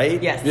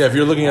right. Yes. Yeah, if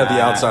you're looking at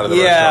the outside of the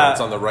restaurant,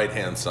 it's on the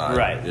right-hand side.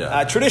 Right.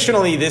 Yeah.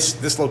 Traditionally,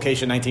 this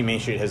location, 19 Main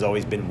Street, has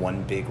always been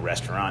one big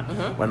restaurant.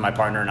 Mm-hmm. When my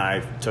partner and I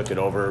took it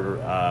over,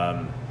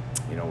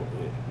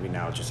 we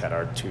now just had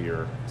our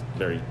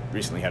very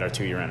recently had our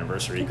 2-year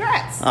anniversary.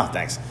 Congrats. Oh,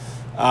 thanks.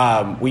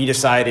 we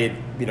decided,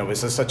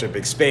 this is such a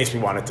big space, we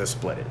wanted to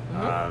split it.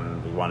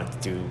 We wanted to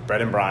do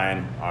Bread and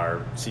Brine,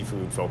 our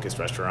seafood-focused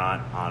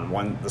restaurant,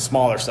 on the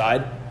smaller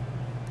side.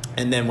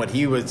 And then what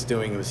he was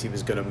doing was he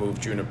was going to move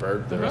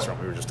Juniper, the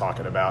restaurant we were just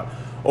talking about,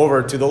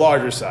 over to the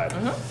larger side.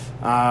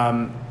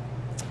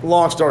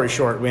 Long story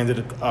short, we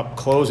ended up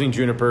closing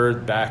Juniper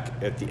back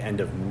at the end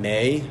of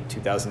May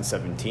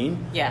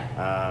 2017.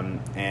 Yeah.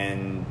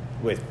 And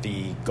with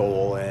the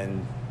goal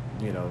and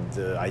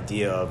the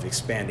idea of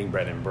expanding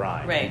Bread and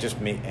Brine, right, and just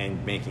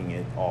making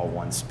it all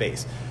one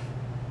space.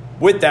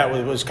 With that,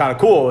 what was kind of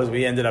cool is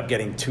we ended up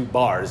getting 2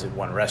 bars at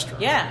one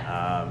restaurant.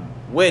 Yeah.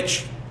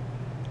 Which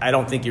I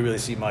don't think you really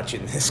see much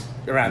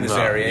around this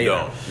area. You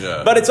don't.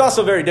 Yeah. But it's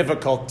also very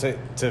difficult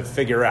to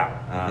figure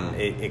out.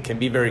 It can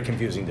be very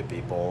confusing to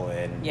people,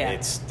 and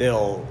it's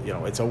still,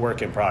 it's a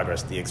work in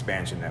progress. The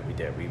expansion that we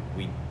did,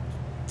 we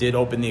did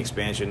open the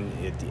expansion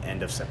at the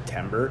end of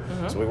September,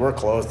 so we were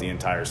closed the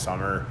entire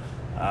summer.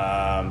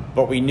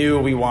 But we knew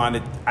what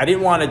I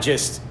didn't want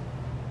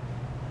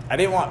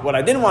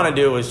to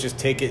do was just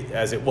take it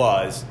as it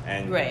was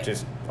and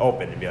just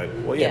open and be like,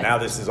 well, now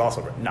this is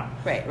also no.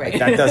 Right. Like,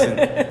 that doesn't.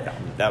 No,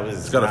 that was.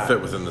 It's got to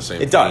fit within the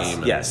same. It does.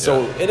 Theme Yes.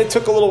 So it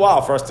took a little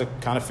while for us to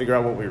kind of figure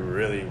out what we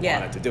really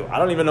wanted to do. I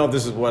don't even know if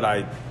this is what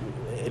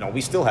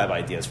we still have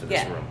ideas for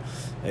this room.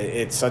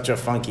 It's such a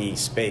funky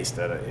space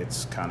that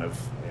it's kind of,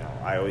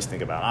 I always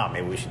think about,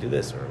 maybe we should do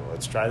this, or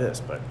let's try this,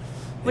 but.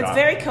 Well, it's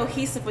very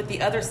cohesive with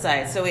the other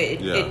side, so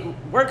it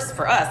works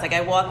for us. Like,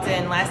 I walked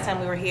in last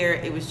time we were here,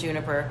 it was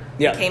Juniper.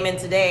 Yeah. I came in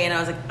today, and I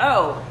was like,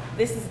 oh,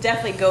 this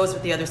definitely goes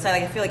with the other side.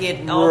 Like, I feel like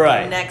it all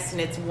connects, and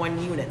it's one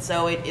unit,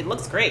 so it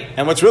looks great.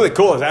 And what's really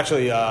cool is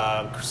actually,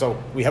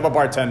 so we have a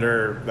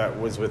bartender that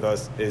is with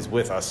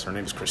us. Her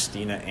name is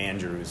Christina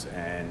Andrews,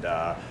 and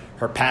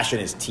her passion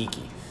is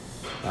tiki.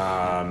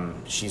 I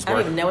don't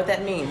even know what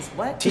that means.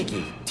 What?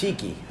 Tiki.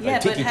 Yeah,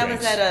 like tiki but how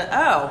drinks. is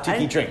that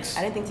tiki drinks?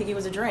 I didn't think tiki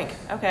was a drink.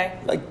 Okay.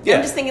 I'm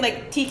just thinking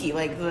like tiki,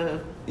 like the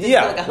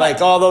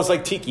like all those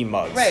like tiki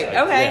mugs. Right. Like,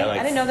 okay. Yeah, like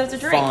I didn't know that was a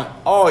drink.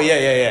 Oh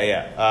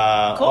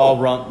yeah. Cool. All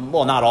rum.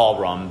 Well, not all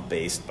rum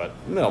based, but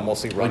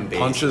mostly rum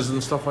based. Punches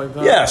and stuff like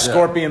that. Yeah,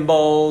 scorpion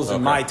bowls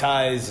and mai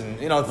tais, and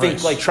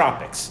think like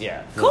tropics.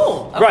 Yeah.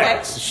 Cool. Okay.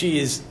 Right. So she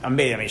is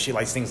amazing. I mean, she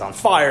lights things on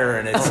fire,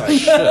 and it's like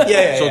shit.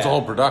 Yeah. So it's a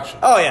whole production.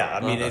 Oh yeah.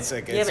 I mean, it's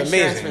like you it's have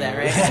amazing for that,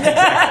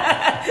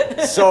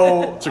 right?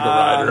 So Took a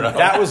rider out.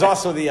 that was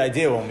also the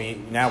idea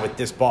when now with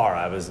this bar,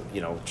 I was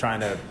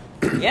trying to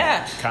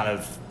kind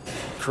of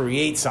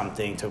create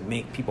something to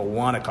make people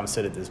want to come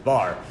sit at this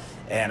bar,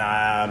 and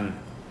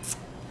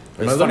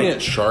Am I looking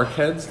at shark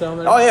heads down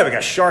there? Oh yeah, we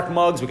got shark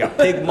mugs, we got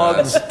pig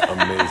mugs,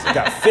 amazing. We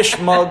got fish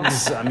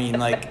mugs. I mean,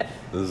 like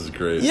this is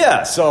great.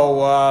 Yeah.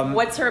 So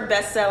what's her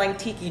best-selling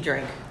tiki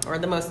drink, or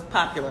the most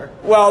popular?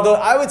 Well,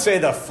 I would say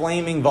the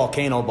Flaming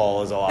Volcano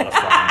Bowl is a lot of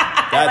fun.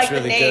 That's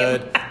really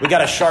good. We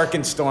got a Shark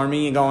and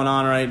Stormy going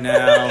on right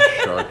now.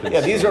 Shark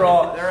and these are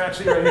all, they're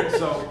actually right here.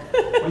 So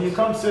when you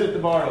come sit at the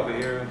bar over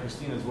here and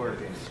Christina's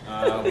working,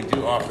 we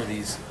do offer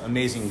these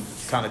amazing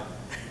kind of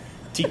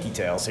tiki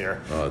tails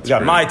here. Oh, we got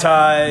great. Mai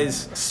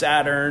Tais,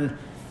 Saturn,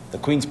 the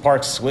Queen's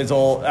Park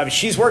Swizzle. I mean,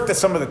 she's worked at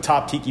some of the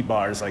top tiki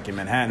bars like in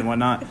Manhattan and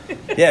whatnot.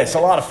 Yeah, it's a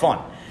lot of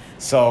fun.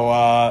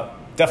 So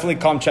definitely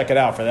come check it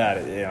out for that.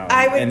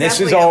 I would. And this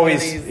is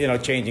always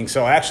changing.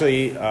 So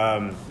actually,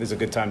 this is a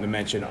good time to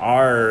mention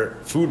our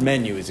food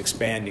menu is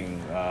expanding.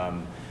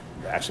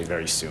 Actually,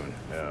 very soon.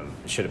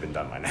 It should have been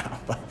done by now,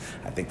 but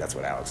I think that's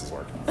what Alex is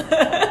working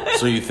on.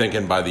 So you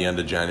thinking by the end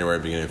of January,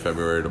 beginning of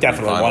February to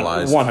Definitely, be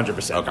finalized?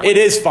 100%. Okay. It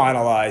is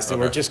finalized, and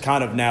Okay. we're just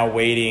kind of now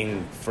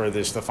waiting for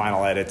the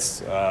final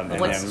edits.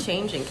 What's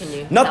changing? Can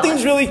you?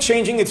 Nothing's really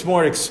changing. It's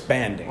more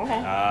expanding.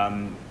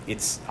 Okay.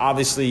 It's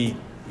obviously,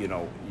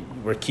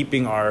 we're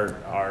keeping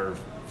our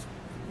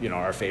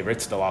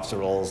favorites, the lobster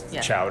rolls,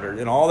 the chowder,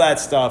 and all that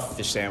stuff,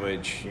 fish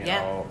sandwich,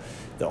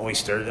 the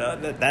oyster.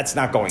 That's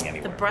not going The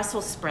anywhere.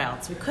 Brussels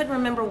sprouts. We couldn't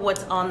remember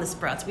what's on the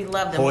sprouts. We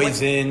love them.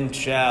 Poison,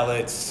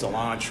 shallots,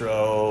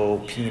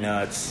 cilantro,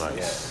 peanuts.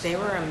 Nice. They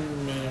were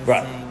amazing.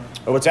 Right.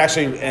 What's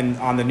actually, and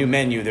on the new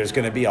menu, there's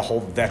going to be a whole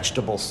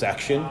vegetable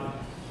section.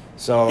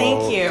 So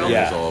Thank you.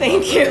 Yeah.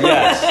 Thank you.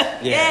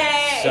 Yes.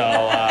 Yay.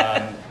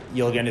 So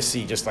you're going to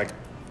see just like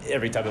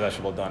every type of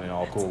vegetable done in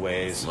all cool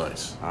ways.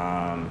 Nice.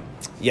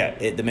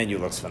 The menu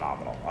looks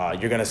phenomenal.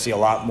 You're going to see a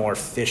lot more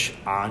fish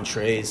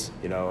entrees.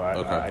 I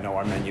know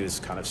our menu is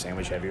kind of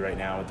sandwich heavy right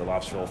now with the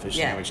lobster roll, fish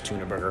sandwich,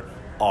 tuna burger,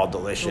 all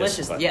delicious.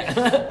 Delicious, but,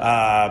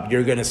 yeah.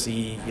 You're going to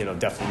see,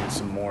 definitely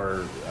some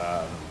more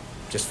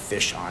just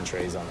fish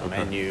entrees on the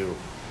menu.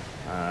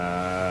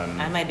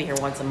 I might be here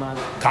once a month.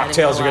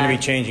 Cocktails are going to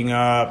be changing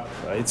up.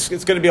 It's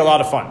going to be a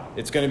lot of fun.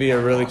 It's going to be a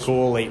really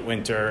cool late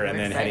winter, and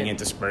then heading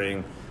into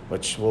spring,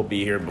 which will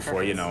be here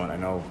before and I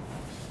know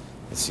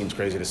it seems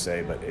crazy to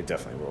say, but it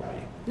definitely will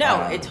be.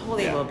 No, it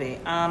totally will be.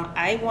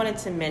 I wanted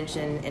to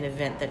mention an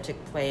event that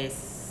took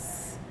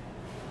place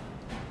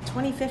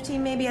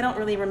 2015, maybe. I don't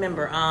really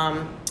remember.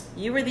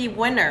 You were the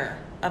winner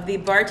of the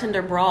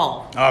Bartender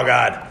Brawl. Oh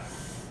God,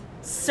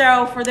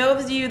 So, for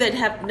those of you that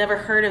have never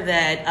heard of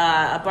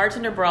that, a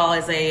bartender brawl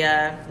is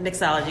a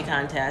mixology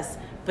contest,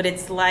 but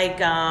it's like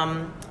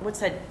what's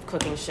that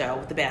cooking show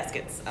with the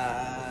baskets?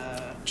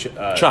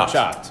 Chopped.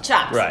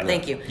 Chopped. Right.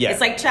 Thank you. Yeah.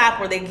 It's like Chopped,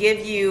 where they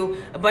give you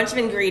a bunch of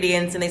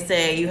ingredients and they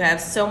say you have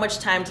so much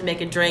time to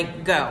make a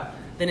drink. Go.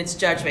 Then it's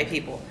judged by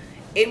people.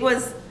 It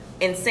was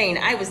insane.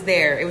 I was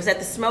there. It was at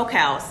the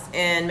Smokehouse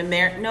in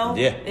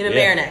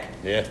Mamaroneck.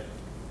 Yeah.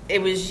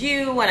 It was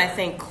you and I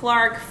think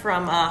Clark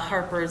from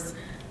Harper's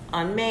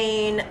on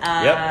Main.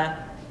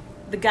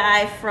 The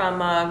guy from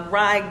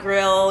Rye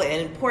Grill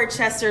in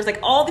Portchester's, like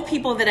all the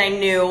people that I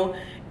knew.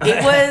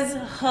 It was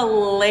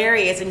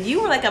hilarious, and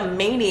you were like a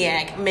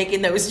maniac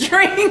making those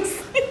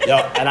drinks. Yo,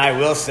 and I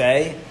will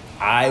say,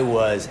 I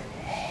was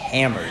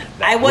hammered.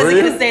 I wasn't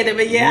going to say that,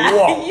 but yeah,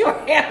 Whoa. you were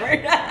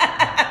hammered.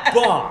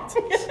 Bombed.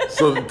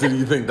 So, did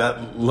you think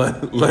that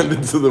led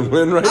into the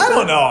win right I there?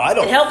 don't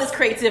know. It helped his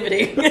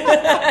creativity.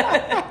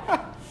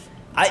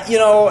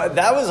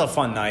 That was a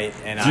fun night.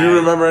 And Do you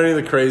remember any of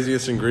the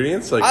craziest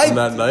ingredients from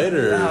that night?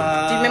 Or Do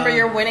you remember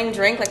your winning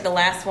drink, like the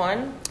last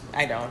one?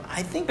 I don't.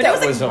 I think But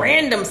that it was like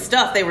random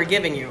stuff they were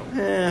giving you.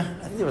 I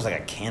think there was like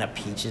a can of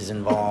peaches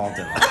involved.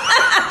 And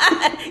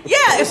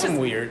Yeah, it was some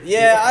weird.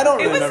 Yeah, I don't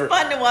it remember. was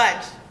fun to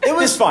watch. It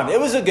was fun. It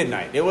was a good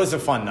night. It was a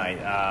fun night,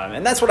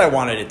 and that's what I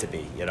wanted it to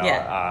be. You know,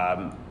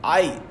 Yeah.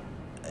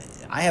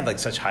 I have like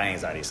such high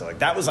anxiety, so like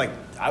that was like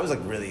I was like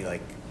really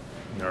like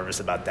nervous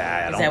about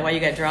that. Is that why you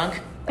got drunk?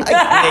 Maybe,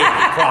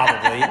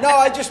 probably. No,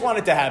 I just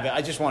wanted to have it.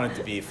 I just wanted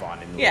to be fun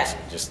and Yeah.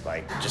 just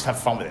have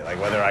fun with it. Like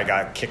whether I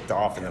got kicked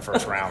off in the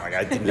first round, like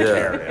I didn't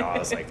care. You know,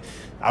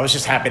 I was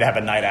just happy to have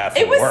a night out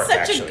It from was work. such a-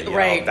 Actually, you know,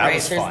 right, that right,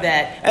 was there's fun.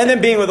 that. And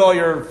then being with all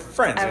your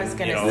friends. I was and,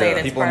 going you to know, say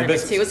that's people part in of the it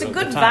too. business. It was a It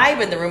good a time.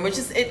 vibe in the room, which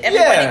is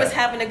everybody was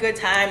having a good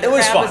time. The It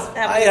was crowd fun.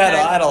 having I a good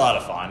time. had a lot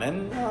of fun,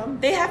 and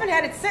They haven't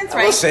had it since, I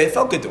right? will say it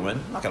felt good to win.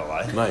 I'm not gonna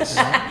lie. Nice.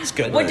 It's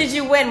good. What did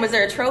you win? Was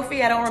there a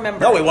trophy? I don't remember.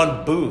 No, we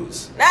won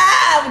booze.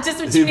 Just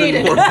what you Even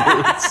needed. more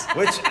boots.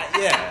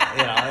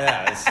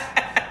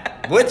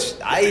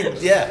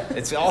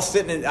 It's all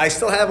sitting in, I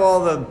still have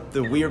all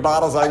the weird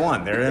bottles I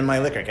won. They're in my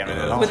liquor cabinet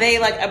at home. Were they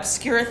like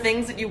obscure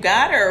things that you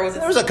got, or was it?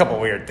 There was a couple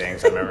weird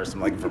things. I remember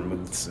some like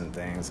vermouths and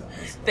things.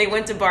 They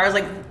went to bars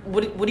like,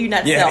 what do you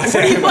not Yeah,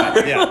 sell? What do you want?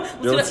 exactly.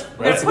 Yeah. We're Let's gonna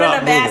put it in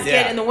not a basket, move it.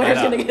 Yeah, and the winner's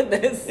I know. gonna get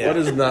this. Yeah. What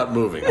is not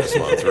moving this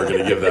month? We're going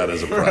to give that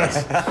as a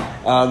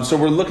prize. So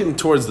we're looking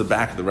towards the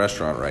back of the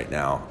restaurant right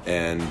now,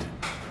 and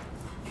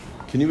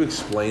can you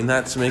explain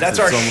that to me? That's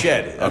our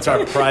shed. That's Okay.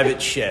 our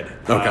private shed.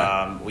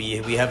 Okay.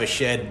 We have a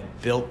shed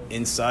built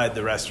inside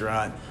the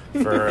restaurant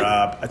for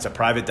it's a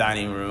private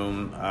dining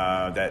room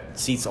that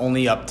seats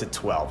only up to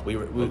 12. We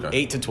Okay.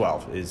 8 to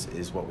 12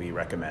 is what we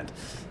recommend.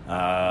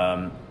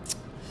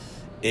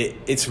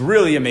 It's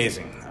really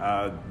amazing.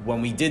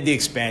 When we did the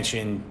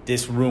expansion,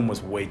 this room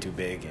was way too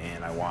big,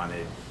 and I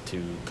wanted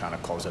to kind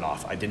of close it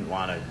off. I didn't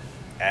want to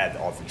add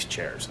all these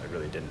chairs. I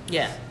really didn't.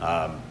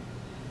 Yeah.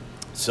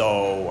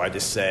 So I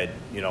just said,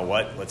 you know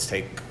what, let's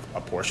take a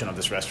portion of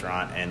this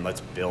restaurant and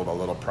let's build a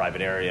little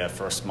private area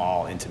for a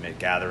small, intimate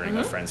gathering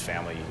of friends,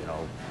 family,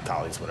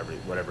 colleagues,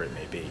 whatever it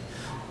may be.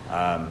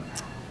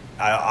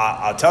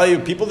 I'll tell you,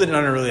 people didn't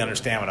really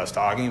understand what I was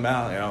talking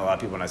about. A lot of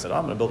people, when I said,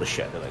 I'm going to build a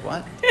shed, they're like,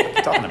 what? What are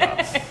you talking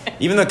about?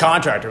 Even the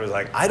contractor was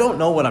like, I don't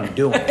know what I'm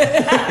doing.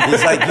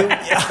 He's like,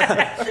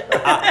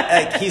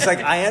 he's like,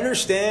 I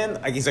understand.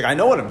 He's like, I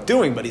know what I'm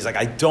doing, but he's like,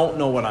 I don't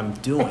know what I'm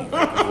doing.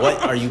 Like,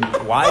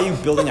 why are you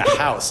building a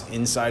house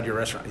inside your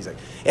restaurant? He's like,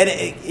 and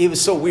it was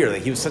so weird.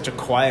 Like, he was such a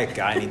quiet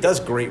guy, and he does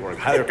great work.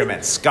 Highly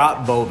recommend.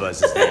 Scott Bova is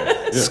his name.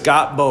 Yeah.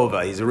 Scott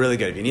Bova. He's really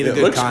good. If you need a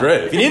good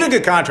great. If you need a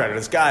good contractor,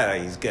 this guy,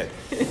 he's good.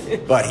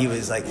 But he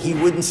was like, he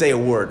wouldn't say a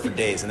word for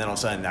days, and then all of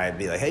a sudden I'd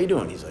be like, how you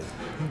doing? He's like,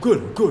 I'm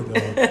good.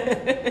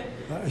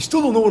 I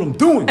still don't know what I'm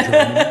doing, John.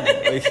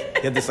 Like,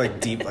 he had this like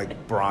deep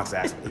like Bronx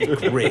accent. It was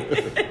great.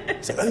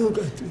 He's like, I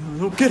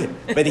don't get it.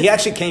 But he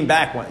actually came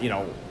back when,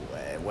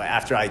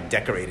 after I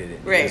decorated it.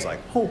 Right. He was like,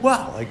 oh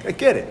wow, like I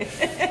get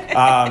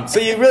it. So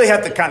you really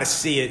have to kind of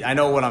see it. I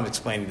know what I'm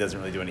explaining doesn't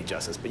really do any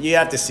justice, but you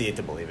have to see it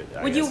to believe it.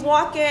 When you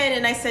walk in,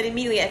 and I said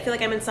immediately, I feel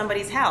like I'm in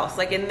somebody's house,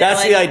 like in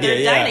That's their, the idea, their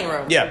yeah. dining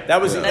room. Yeah,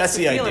 that's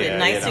the feel of idea. it,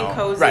 nice and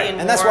cozy right.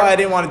 and that's warm. why I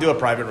didn't want to do a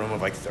private room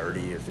of like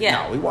 30 or 50.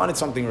 Yeah. No, we wanted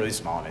something really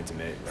small and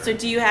intimate. So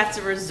do you have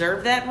to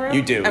reserve that room?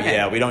 You do, Okay.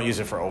 yeah. We don't use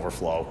it for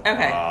overflow.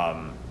 Okay.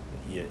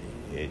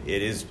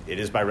 It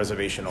is by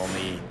reservation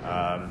only.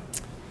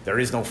 There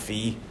is no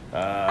fee.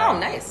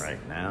 Nice. Right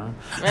now.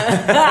 When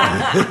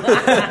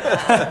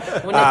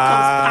it comes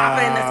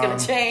popping, that's going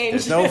to change.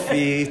 There's no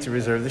fee to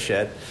reserve the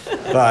shed.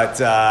 But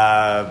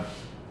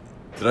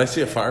Did I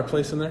see a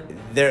fireplace in there?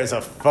 there's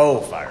a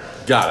faux fire.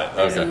 Got it.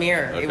 There's Okay. a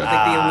mirror. Okay. It was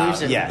like the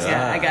illusion. yes.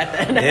 Yeah, I got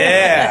that.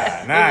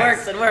 Yeah,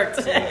 nice. It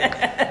worked.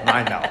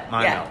 Mine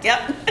melt.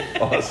 Yep.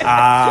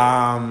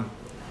 Awesome.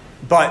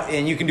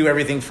 And you can do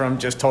everything from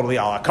just totally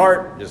a la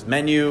carte, just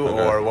menu,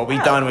 Okay. or what we've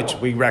Oh, done, cool. which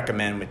we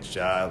recommend, which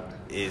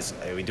is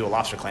we do a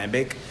lobster clam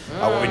bake.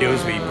 What we do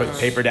is we put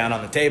paper down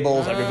on the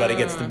tables, everybody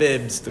gets the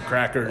bibs, the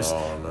crackers.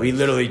 Oh, nice. We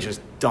literally just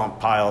dump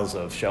piles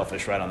of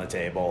shellfish right on the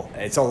table.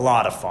 It's a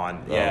lot of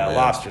fun. Yeah, man.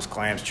 lobsters,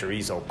 clams,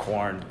 chorizo,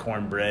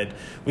 cornbread.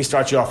 We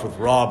start you off with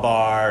raw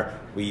bar.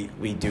 We do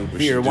We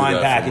beer, should do wine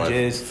that for my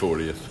packages.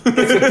 40th.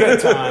 It's a good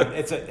time.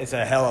 It's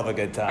a hell of a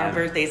good Our time.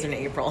 birthdays are in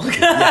April. We should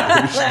do that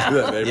in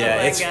April. Yeah,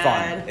 my it's God.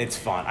 fun. It's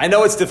fun. I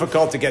know it's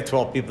difficult to get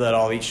 12 people that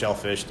all eat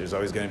shellfish. There's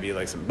always going to be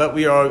like some, but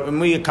we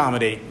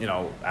accommodate,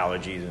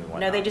 allergies and whatnot.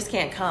 No, they just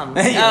can't come.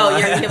 Yeah. Oh,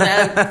 you're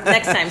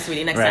next time,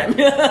 sweetie. Next Right.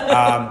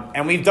 time.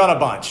 And we've done a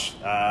bunch.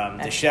 The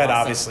That's shed,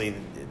 awesome. obviously,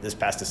 this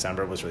past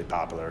December was really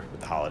popular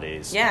with the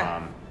holidays.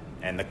 Yeah.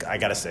 And I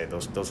gotta say,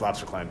 those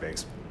lobster clam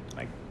bakes,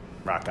 like,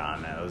 rock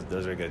on, man.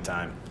 Those are a good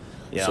time.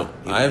 Yeah. So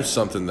I have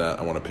something that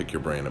I want to pick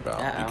your brain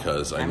about Uh-oh.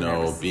 because I I'm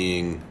know nervous.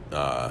 being,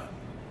 the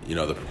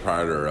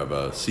proprietor of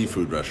a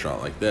seafood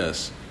restaurant like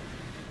this,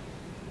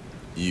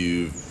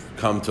 you've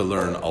come to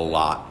learn a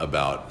lot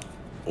about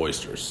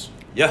oysters.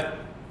 Yeah.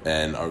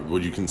 And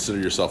would you consider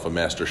yourself a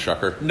master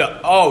shucker? No.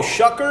 Oh,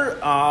 shucker?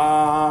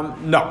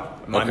 No.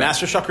 My Okay.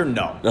 master shucker?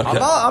 No. Okay.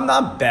 I'm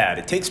not bad.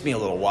 It takes me a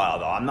little while,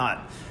 though. I'm not.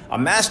 A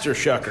master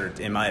shucker,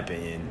 in my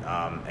opinion,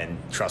 and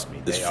trust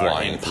me, Is they are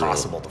flying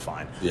impossible to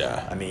find.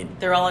 Yeah. I mean,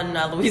 They're all in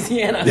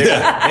Louisiana. they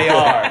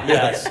are,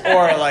 yes.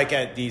 Or like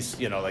at these,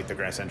 like the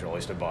Grand Central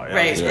Oyster Bar.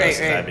 Right, These right,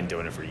 places, right. I've been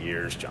doing it for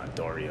years, John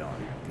Dory,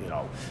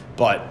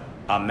 But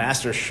a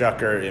master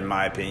shucker, in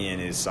my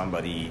opinion, is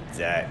somebody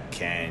that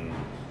can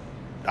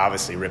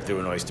obviously rip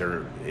through an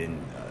oyster in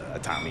a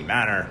timely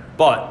manner,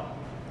 but,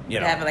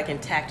 Have it like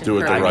intact and Do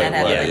it the perfect, right not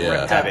have way, it like yeah.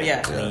 ripped have up. it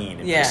Yeah. clean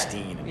and Yeah.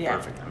 pristine and Yeah.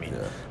 perfect. I mean,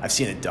 Yeah. I've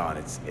seen it done.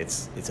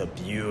 It's a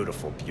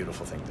beautiful,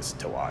 beautiful thing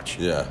to watch.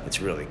 Yeah.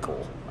 It's really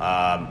cool.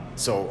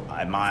 So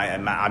I'm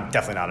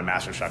definitely not a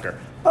master shucker,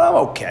 but I'm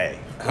okay.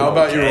 How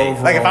about your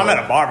overall? Like if I'm overall-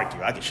 at a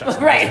barbecue, I can shuck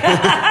some. Right.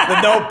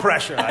 With no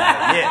pressure.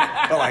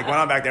 Yeah. But like when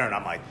I'm back there and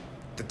I'm like,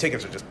 the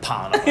tickets are just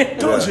piling up. Like,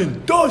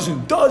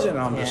 dozen. And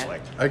I'm just Yeah.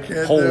 like, I can't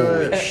do holy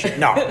it. shit.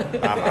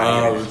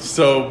 No.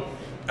 So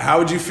how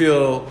would you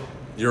feel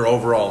your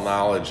overall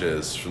knowledge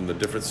is from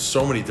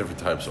so many different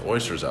types of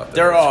oysters out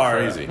there? There It's are.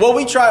 crazy. Well,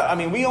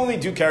 we only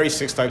do carry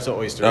 6 types of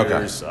oysters,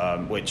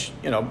 Okay. which,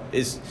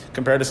 is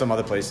compared to some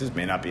other places,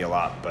 may not be a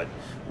lot. But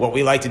what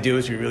we like to do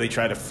is we really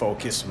try to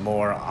focus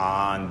more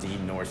on the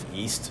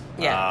Northeast.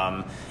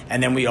 Yeah.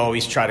 And then we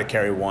always try to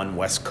carry one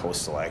West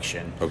Coast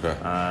selection. Okay.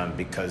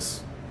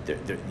 Because,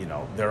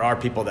 there are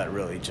people that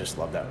really just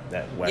love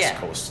that West Yeah.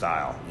 Coast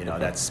style.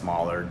 That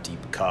smaller,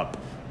 deep cup,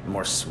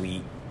 more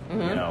sweet.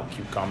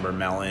 Cucumber,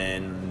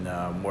 melon,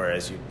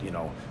 whereas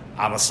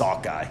I'm a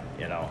salt guy,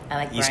 I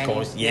like East briny.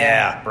 Coast.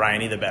 Yeah,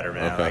 briny the better,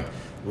 man. Okay. Like,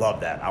 love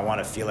that. I want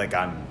to feel like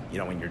I'm,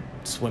 when you're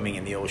swimming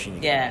in the ocean,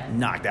 you Yeah. get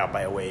knocked out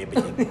by a wave,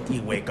 but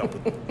you wake up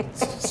with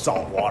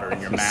salt water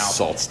in your mouth.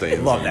 Salt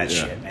stains Love on that you,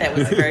 yeah. shit, man. That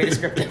was very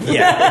descriptive.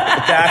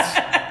 Yeah,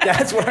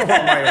 that's what I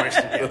want my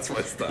oyster to be. That's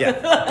my style.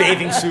 Yeah,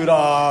 bathing suit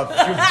off,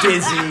 you're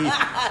dizzy,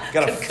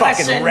 got a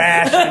fucking Concussion.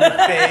 rash on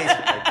your face.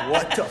 Like,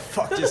 what the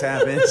fuck just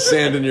happened?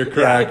 Sand in your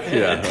crack.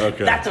 Yeah.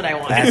 Okay. That's what I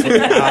want. That's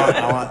what,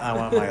 I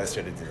want my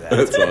oyster to do that.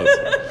 That's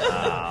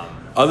awesome.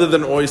 Other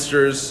than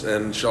oysters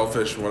and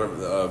shellfish,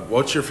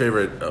 what's your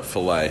favorite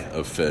fillet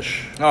of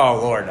fish? Oh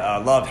Lord,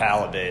 love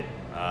halibut.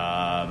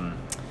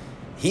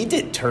 He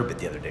did turbot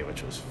the other day,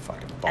 which was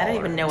fucking baller. I don't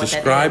even know what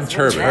Describe that is.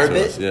 turbot.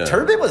 What's that? Turbot? Yeah.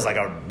 Turbot was like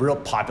a real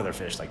popular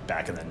fish, like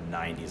back in the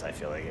 '90s. I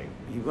feel like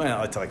you went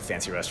out to like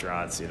fancy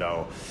restaurants,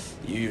 the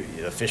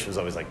fish was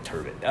always like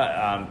turbot.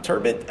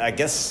 Turbot, I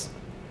guess.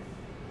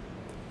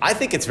 I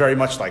think it's very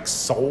much like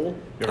sole.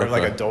 You ever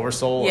like a Dover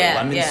sole Yeah, or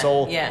lemon yeah,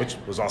 sole, yeah. which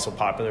was also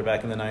popular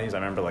back in the '90s. I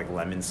remember like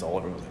lemon sole.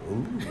 Everyone was like,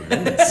 "Ooh,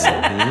 lemon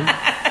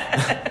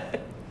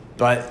sole."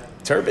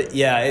 But turbot,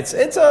 yeah, it's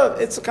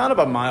a kind of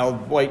a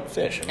mild white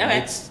fish. I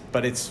mean, Okay.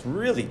 but it's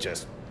really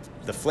just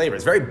the flavor.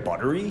 It's very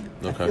buttery.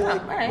 Okay. I feel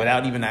like, Oh, all right.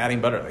 without even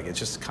adding butter, like it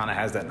just kind of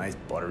has that nice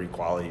buttery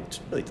quality. It's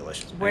really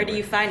delicious. Where do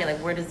you find it? Like,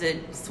 where does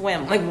it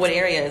swim? Like, what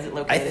area is it I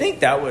located? think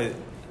that was.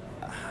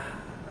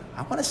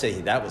 I want to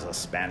say that was a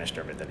Spanish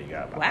turbot that he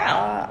got.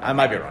 Wow. I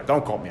might be wrong.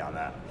 Don't quote me on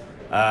that.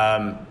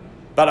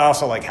 But I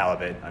also like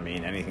halibut. I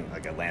mean, anything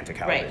like Atlantic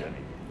halibut. Right. I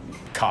mean,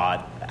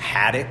 cod,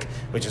 haddock,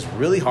 which is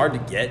really hard to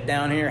get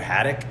down here.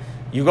 Haddock.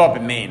 You go up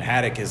in Maine,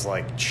 haddock is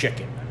like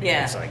chicken. I mean,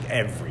 Yeah. It's like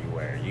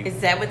everywhere.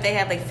 Is that what they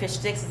have? Like fish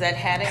sticks? Is that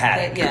haddock?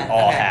 Haddock. Yeah.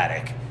 All okay.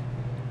 haddock.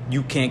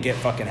 You can't get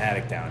fucking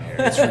haddock down here.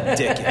 It's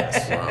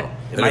ridiculous. Wow.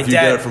 And My if you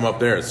dad- get it from up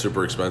there, it's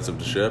super expensive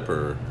to ship,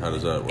 or how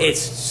does that work? It's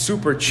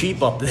super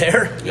cheap up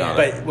there, Got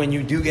but it. when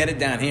you do get it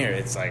down here,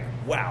 it's like,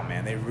 wow,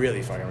 man, they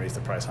really fucking raised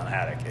the price on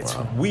haddock. It's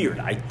Wow. weird.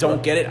 I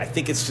don't get it. I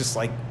think it's just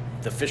like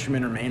the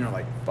fishermen in Maine are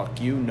like,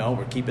 fuck you, no,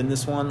 we're keeping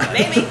this one. Like,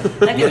 Maybe.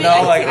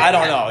 I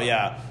don't know,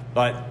 yeah.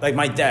 But like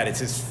my dad, it's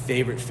his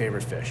favorite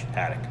fish,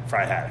 haddock,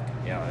 fried haddock.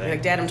 You're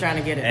like, Dad, I'm trying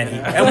to get it.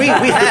 And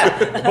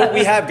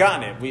we have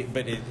gotten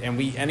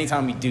it.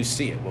 Anytime we do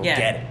see it, we'll Yeah.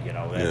 get it.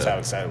 That's Yeah. how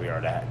excited we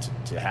are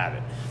to have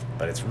it.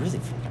 But it's really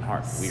fucking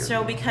hard. Weird.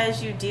 So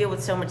because you deal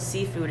with so much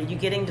seafood, are you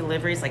getting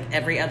deliveries like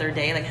every other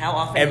day? Like how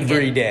often?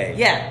 Every day.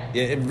 Yeah.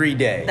 Every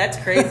day. That's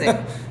crazy.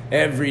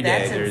 Every day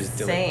That's there's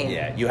insane.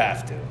 yeah, you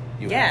have to.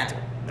 You Yeah. have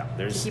to. No, To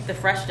there's keep the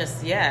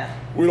freshness, yeah.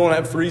 we don't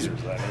have freezers.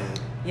 I mean,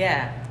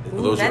 Yeah. Are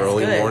Ooh, those that's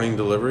early good. morning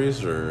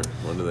deliveries, or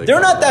when do they? they're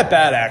come? not that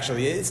bad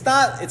actually. It's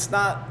not.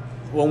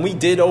 When we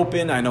did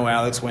open, I know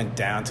Alex went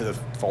down to the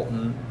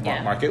Fulton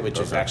Yeah. Market, which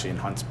is Okay. actually in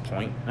Hunts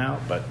Point now,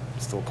 but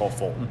still called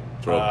Fulton.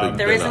 Throw a big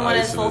There bin isn't of one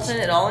in ice in his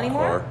Fulton at all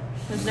anymore? car.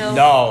 There's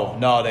no...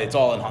 No, it's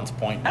all in Hunts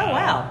Point now. Oh,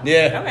 wow.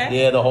 Yeah,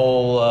 Okay. yeah. The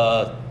whole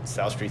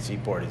South Street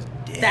Seaport is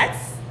dead. That's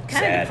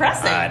kind of Sad.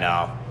 depressing. I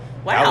know.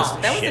 Wow,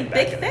 the that was a shit big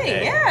back in the thing,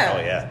 day. yeah. Oh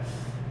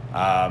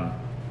yeah.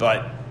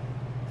 But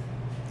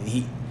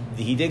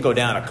he did go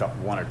down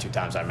one or two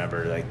times. I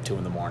remember, like 2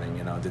 a.m.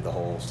 You know, did the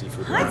whole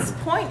seafood Hunts run.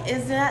 Point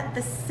is not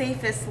the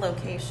safest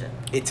location.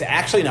 It's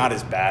actually not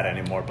as bad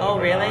anymore. Oh,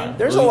 believe it or really? not.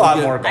 There's Well, a you lot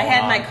get- more I going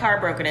had on. my car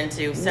broken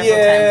into several Yeah,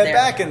 times there.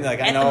 back in, like,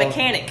 I At know- the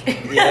mechanic.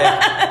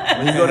 Yeah.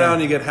 When you go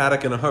down, you get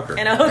haddock and a hooker.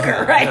 And a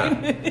hooker,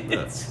 right?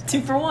 Yeah.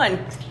 2 for 1.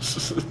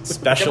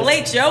 Special. Double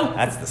H, Joe.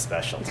 That's the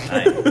special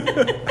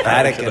tonight.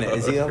 Haddock and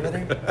is he over there?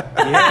 You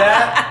hear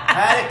that?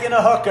 Haddock and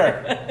a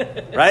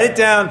hooker. Write it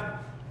down.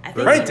 I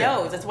think Right he there.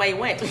 knows. That's why he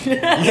went.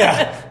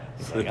 Yeah.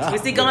 He's like,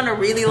 Was he gone a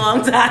really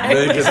long time?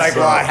 Big He's like,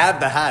 well, I have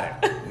the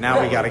haddock.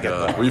 Now we got to get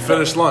the. We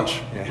finished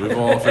lunch. We've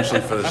all officially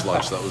finished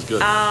lunch. That was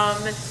good.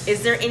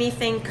 Is there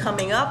anything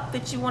coming up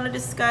that you want to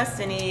discuss?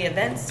 Any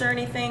events or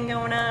anything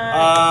going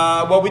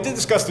on? Well, we did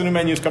discuss the new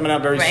menus coming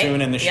out very Right.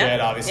 soon, and the Yep. shed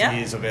obviously Yep.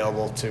 is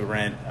available to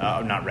rent,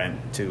 not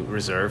rent, to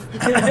reserve.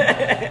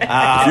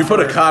 if you put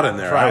a cot in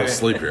there, I will private-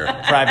 sleep here.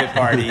 Private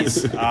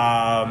parties.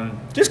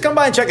 Just come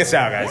by and check us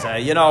out, guys.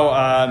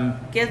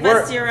 Give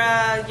we're- us your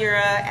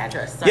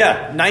address. Sorry.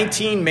 Yeah,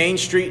 19 Main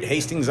Street,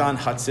 Hastings on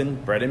Hudson,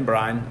 Bread and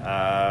Brine.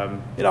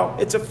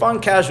 It's a fun,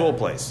 casual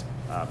place.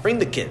 Bring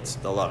the kids;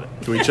 they'll love it.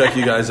 Can we check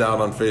you guys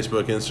out on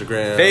Facebook,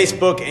 Instagram?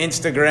 Facebook,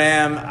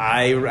 Instagram.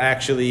 I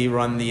actually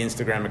run the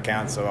Instagram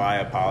account, so I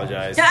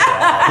apologize for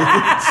all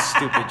the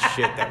stupid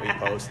shit that we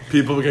post.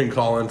 People can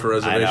call in for I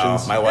know.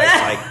 reservations. My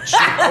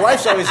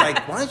wife's always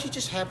like, "Why don't you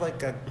just have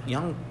like a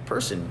young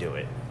person do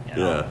it?" You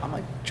know? Yeah. I'm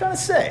like trying to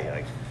say,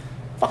 like,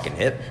 fucking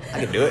hip, I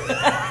can do it.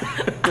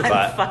 I'm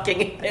But fucking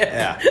hip.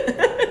 yeah,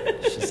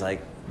 she's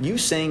like, "You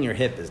saying you're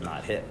hip is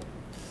not hip."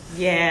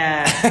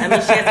 Yeah. I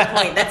mean, she has a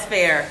point. That's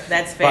fair.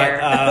 That's fair.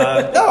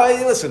 But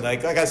no, listen.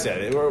 Like I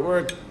said,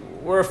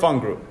 we're a fun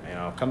group. You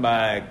know, come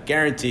by,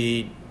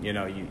 guaranteed. You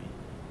know,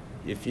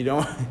 if you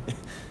don't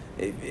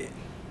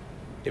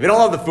if you don't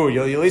love the food,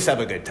 you'll at least have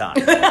a good time.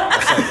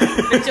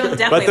 but you'll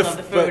definitely love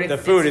the food. But the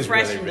It's food is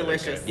fresh really, and really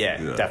delicious. good. Yeah,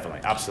 Yeah.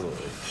 definitely,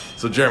 absolutely.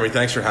 So, Jeremy,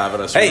 thanks for having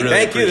us. We Hey, really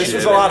thank you. This appreciate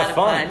was it. a lot It of was a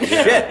lot fun. of fun.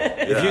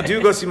 Shit, if Yeah. you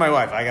do go see my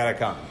wife, I gotta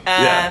come.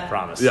 Yeah.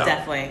 Promise. Yeah.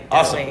 Definitely.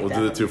 Awesome. Definitely, We'll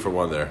do the 2 for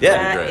 1 there. Yeah.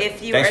 That'd be great.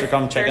 If you Thanks are for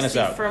coming, checking us thirsty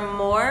out. for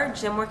more,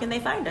 Jim, where can they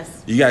find us?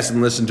 You guys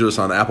can listen to us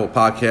on Apple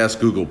Podcasts,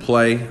 Google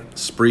Play,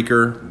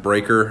 Spreaker,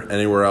 Breaker,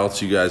 anywhere else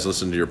you guys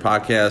listen to your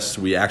podcasts.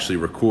 We actually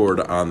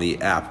record on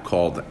the app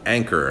called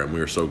Anchor, and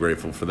we are so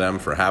grateful for them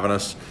for having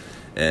us.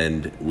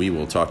 And we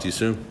will talk to you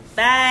soon.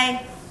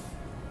 Bye.